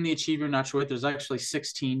 That's in the Achieve Your Natural Weight. There's actually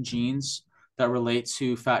 16 genes that relate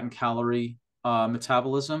to fat and calorie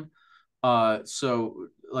metabolism. So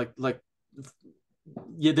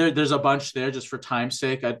there's a bunch there just for time's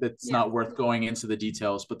sake. It's not worth going into the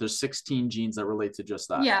details, but there's 16 genes that relate to just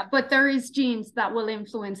that. Yeah, but there is genes that will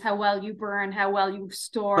influence how well you burn, how well you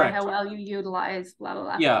store, correct, how well you utilize, blah, blah,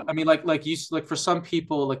 blah. Yeah, I mean, like for some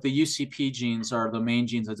people, like the UCP genes are the main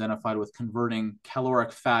genes identified with converting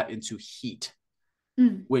caloric fat into heat,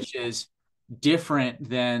 which is different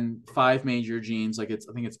than 5 major genes. Like I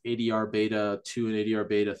think it's ADR beta 2 and ADR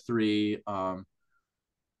beta 3.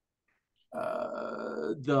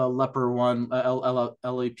 The LEPR1,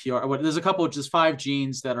 LEPR. There's a couple of just 5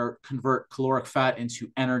 genes that convert caloric fat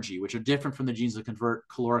into energy, which are different from the genes that convert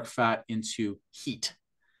caloric fat into heat.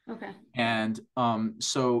 Okay. And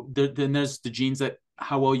so then there's the genes that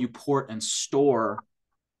how well you port and store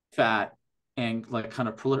fat, and like kind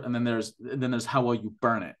of and then there's how well you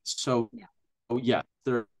burn it. So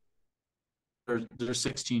there's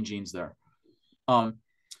 16 genes there.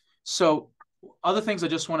 So other things I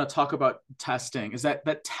just want to talk about testing is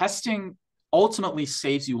that testing ultimately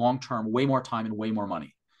saves you long-term way more time and way more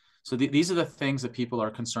money. So these are the things that people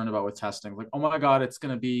are concerned about with testing. Like, oh my God, it's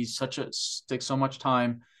going to be take so much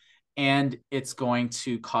time and it's going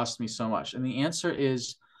to cost me so much. And the answer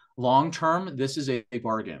is long-term, this is a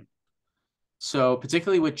bargain. So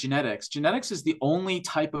particularly with genetics is the only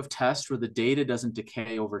type of test where the data doesn't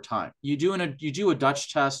decay over time. You do a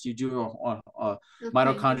Dutch test, you do a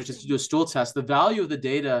mitochondria test, you do a stool test. The value of the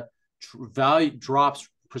data drops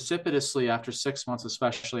precipitously after 6 months,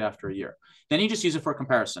 especially after a year. Then you just use it for a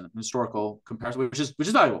comparison, historical comparison, which is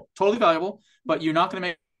valuable, totally valuable. But you're not going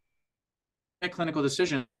to make clinical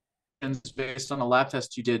decisions based on a lab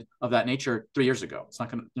test you did of that nature 3 years ago. You're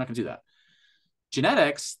not going to do that.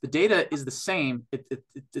 Genetics, the data is the same.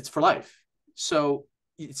 It's for life. So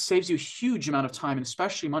it saves you a huge amount of time and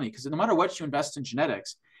especially money, because no matter what you invest in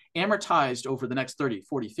genetics, amortized over the next 30,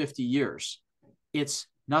 40, 50 years, it's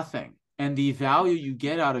nothing. And the value you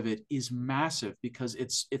get out of it is massive because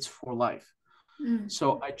it's for life.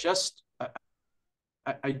 So I just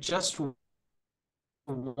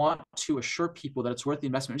want to assure people that it's worth the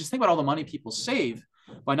investment. Just think about all the money people save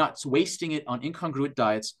by not wasting it on incongruent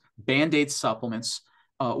diets, band-aid supplements,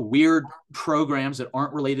 weird programs that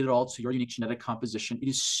aren't related at all to your unique genetic composition. It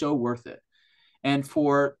is so worth it. And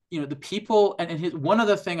for, the people, and one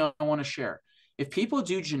other thing I want to share, if people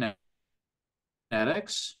do genetics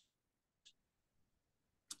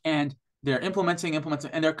and they're implementing,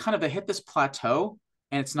 and they hit this plateau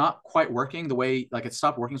and it's not quite working the way, like it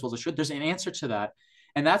stopped working as well as it should, there's an answer to that.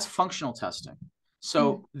 And that's functional testing.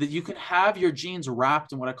 So that you can have your genes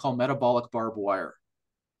wrapped in what I call metabolic barbed wire.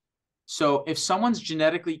 So if someone's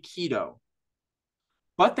genetically keto,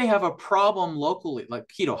 but they have a problem locally, like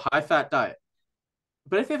keto, high fat diet,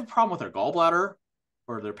 but if they have a problem with their gallbladder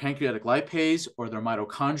or their pancreatic lipase or their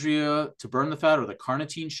mitochondria to burn the fat, or the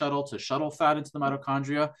carnitine shuttle to shuttle fat into the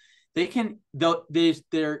mitochondria,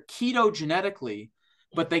 they're keto genetically,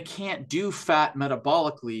 but they can't do fat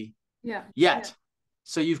metabolically yet. Yeah.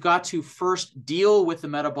 So you've got to first deal with the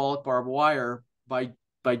metabolic barbed wire by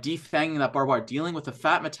defanging that barbed wire, dealing with the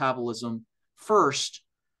fat metabolism first,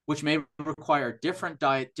 which may require different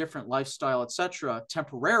diet, different lifestyle, etc.,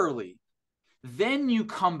 temporarily. Then you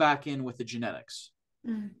come back in with the genetics.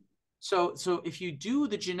 So if you do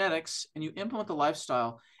the genetics and you implement the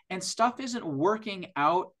lifestyle and stuff isn't working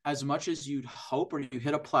out as much as you'd hope, or you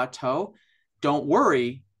hit a plateau, don't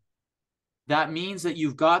worry. That means that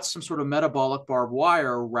you've got some sort of metabolic barbed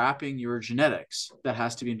wire wrapping your genetics that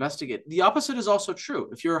has to be investigated. The opposite is also true.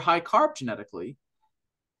 If you're high carb genetically,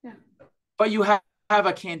 but you have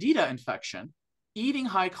a candida infection, eating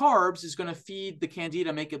high carbs is going to feed the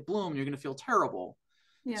candida, make it bloom. You're going to feel terrible.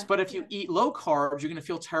 But if you eat low carbs, you're going to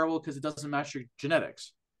feel terrible because it doesn't match your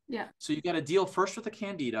genetics. So you got to deal first with the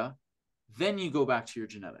candida, then you go back to your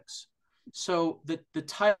genetics. So the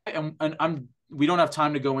type, and we don't have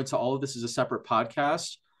time to go into all of this as a separate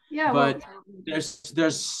podcast. But there's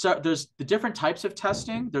the different types of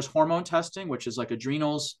testing. There's hormone testing, which is like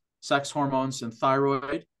adrenals, sex hormones, and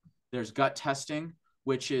thyroid. There's gut testing,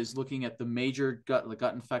 which is looking at the major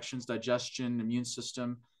gut infections, digestion, immune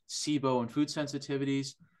system, SIBO, and food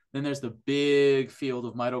sensitivities. Then there's the big field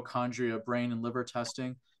of mitochondria, brain, and liver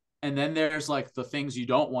testing. And then there's like the things you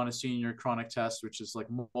don't want to see in your chronic test, which is like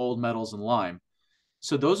mold, metals, and Lyme.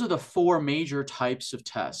 So those are the four major types of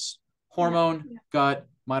tests: hormone, gut,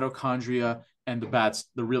 mitochondria, and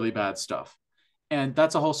the really bad stuff. And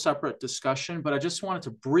that's a whole separate discussion, but I just wanted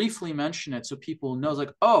to briefly mention it so people know,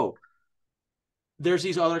 like, oh, there's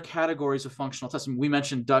these other categories of functional testing. We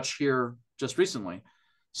mentioned Dutch here just recently.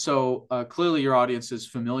 So clearly your audience is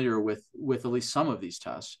familiar with at least some of these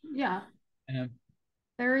tests. And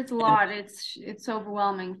there is a lot. It's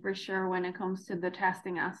overwhelming for sure when it comes to the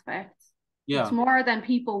testing aspects. It's more than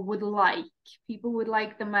people would like. People would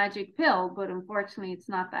like the magic pill, but unfortunately it's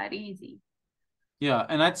not that easy.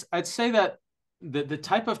 And I'd say that the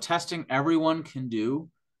type of testing everyone can do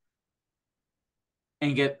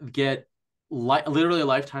and get literally a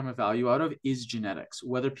lifetime of value out of is genetics.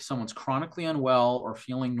 Whether someone's chronically unwell or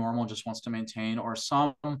feeling normal, just wants to maintain, or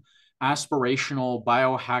some aspirational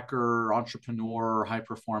biohacker, entrepreneur, high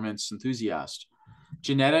performance enthusiast,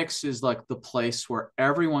 genetics is like the place where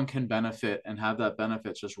everyone can benefit and have that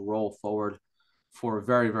benefit just roll forward for a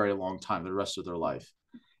very, very long time, the rest of their life.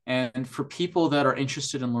 And for people that are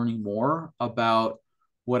interested in learning more about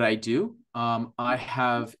what I do, I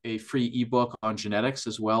have a free ebook on genetics,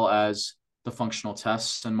 as well as the functional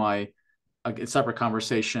tests, and a separate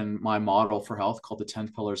conversation, my model for health called the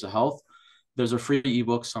 10 Pillars of Health. There's a free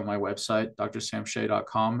ebooks on my website,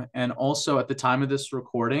 drsamshay.com. And also at the time of this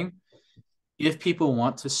recording, if people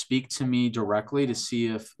want to speak to me directly to see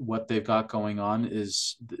if what they've got going on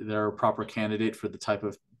is they're a proper candidate for the type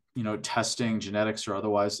of, testing, genetics or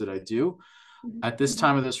otherwise, that I do. At this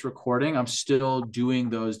time of this recording, I'm still doing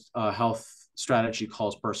those health strategy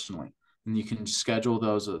calls personally. And you can schedule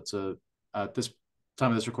those at this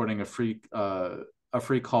time of this recording, a free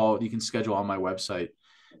call you can schedule on my website.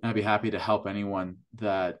 And I'd be happy to help anyone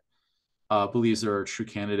that believes they're a true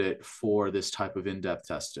candidate for this type of in-depth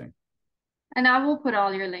testing. And I will put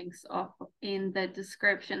all your links up in the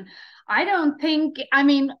description. I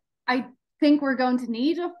think we're going to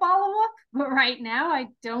need a follow-up, but right now I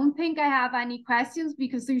don't think I have any questions,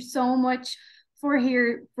 because there's so much for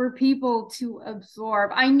people to absorb.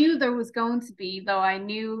 I knew there was going to be, though. I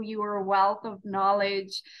knew you were a wealth of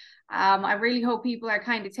knowledge. I really hope people are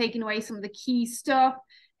kind of taking away some of the key stuff,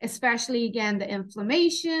 especially, again, the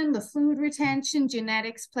inflammation, the fluid retention.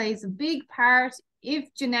 Genetics plays a big part.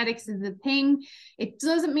 If genetics is a thing, it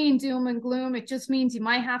doesn't mean doom and gloom. It just means you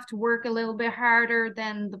might have to work a little bit harder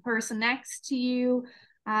than the person next to you.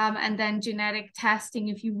 And then genetic testing,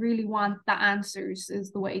 if you really want the answers,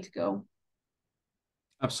 is the way to go.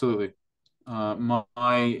 Absolutely.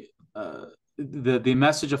 the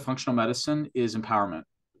message of functional medicine is empowerment.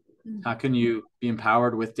 How can you be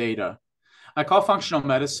empowered with data? I call functional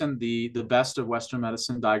medicine the best of Western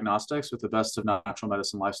medicine diagnostics with the best of natural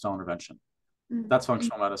medicine lifestyle intervention. That's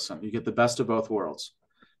functional medicine. You get the best of both worlds,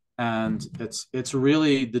 and it's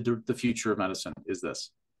really the future of medicine. Is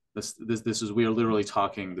this is, we are literally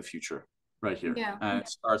talking the future right here. Yeah. And it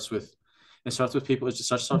starts with people. It just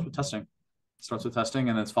starts with testing. It starts with testing,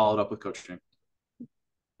 and it's followed up with coaching.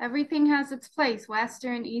 Everything has its place.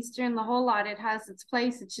 Western, Eastern, the whole lot. It has its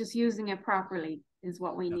place. It's just using it properly is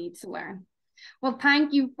what we need to learn. Well,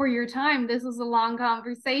 thank you for your time. This was a long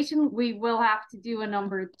conversation. We will have to do a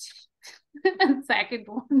number and second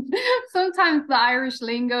one. Sometimes the Irish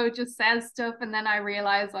lingo just says stuff and then I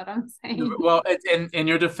realize what I'm saying. Well, in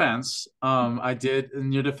your defense,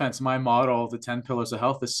 my model, the 10 pillars of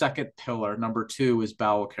health, the second pillar, number 2, is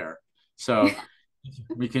bowel care. So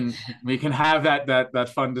we can have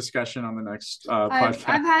that fun discussion on the next podcast.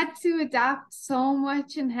 I've had to adapt so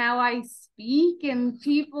much in how I speak, and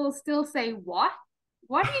people still say, what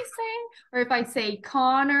are you saying? Or if I say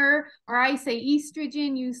Connor or I say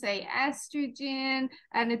estrogen, you say estrogen.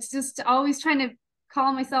 And it's just always trying to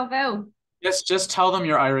call myself out. Just tell them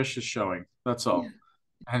your Irish is showing. That's all.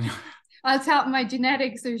 And I'll tell my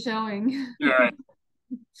genetics are showing. All right.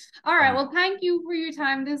 All right. Well, thank you for your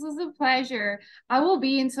time. This was a pleasure. I will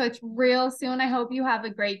be in touch real soon. I hope you have a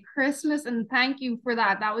great Christmas, and thank you for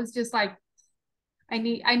that. That was just like, I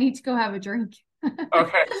need to go have a drink.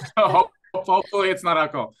 Okay. So hopefully it's not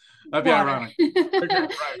alcohol. That'd be ironic. Okay, right.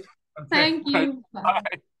 Okay. Thank you. Bye.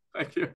 Thank you.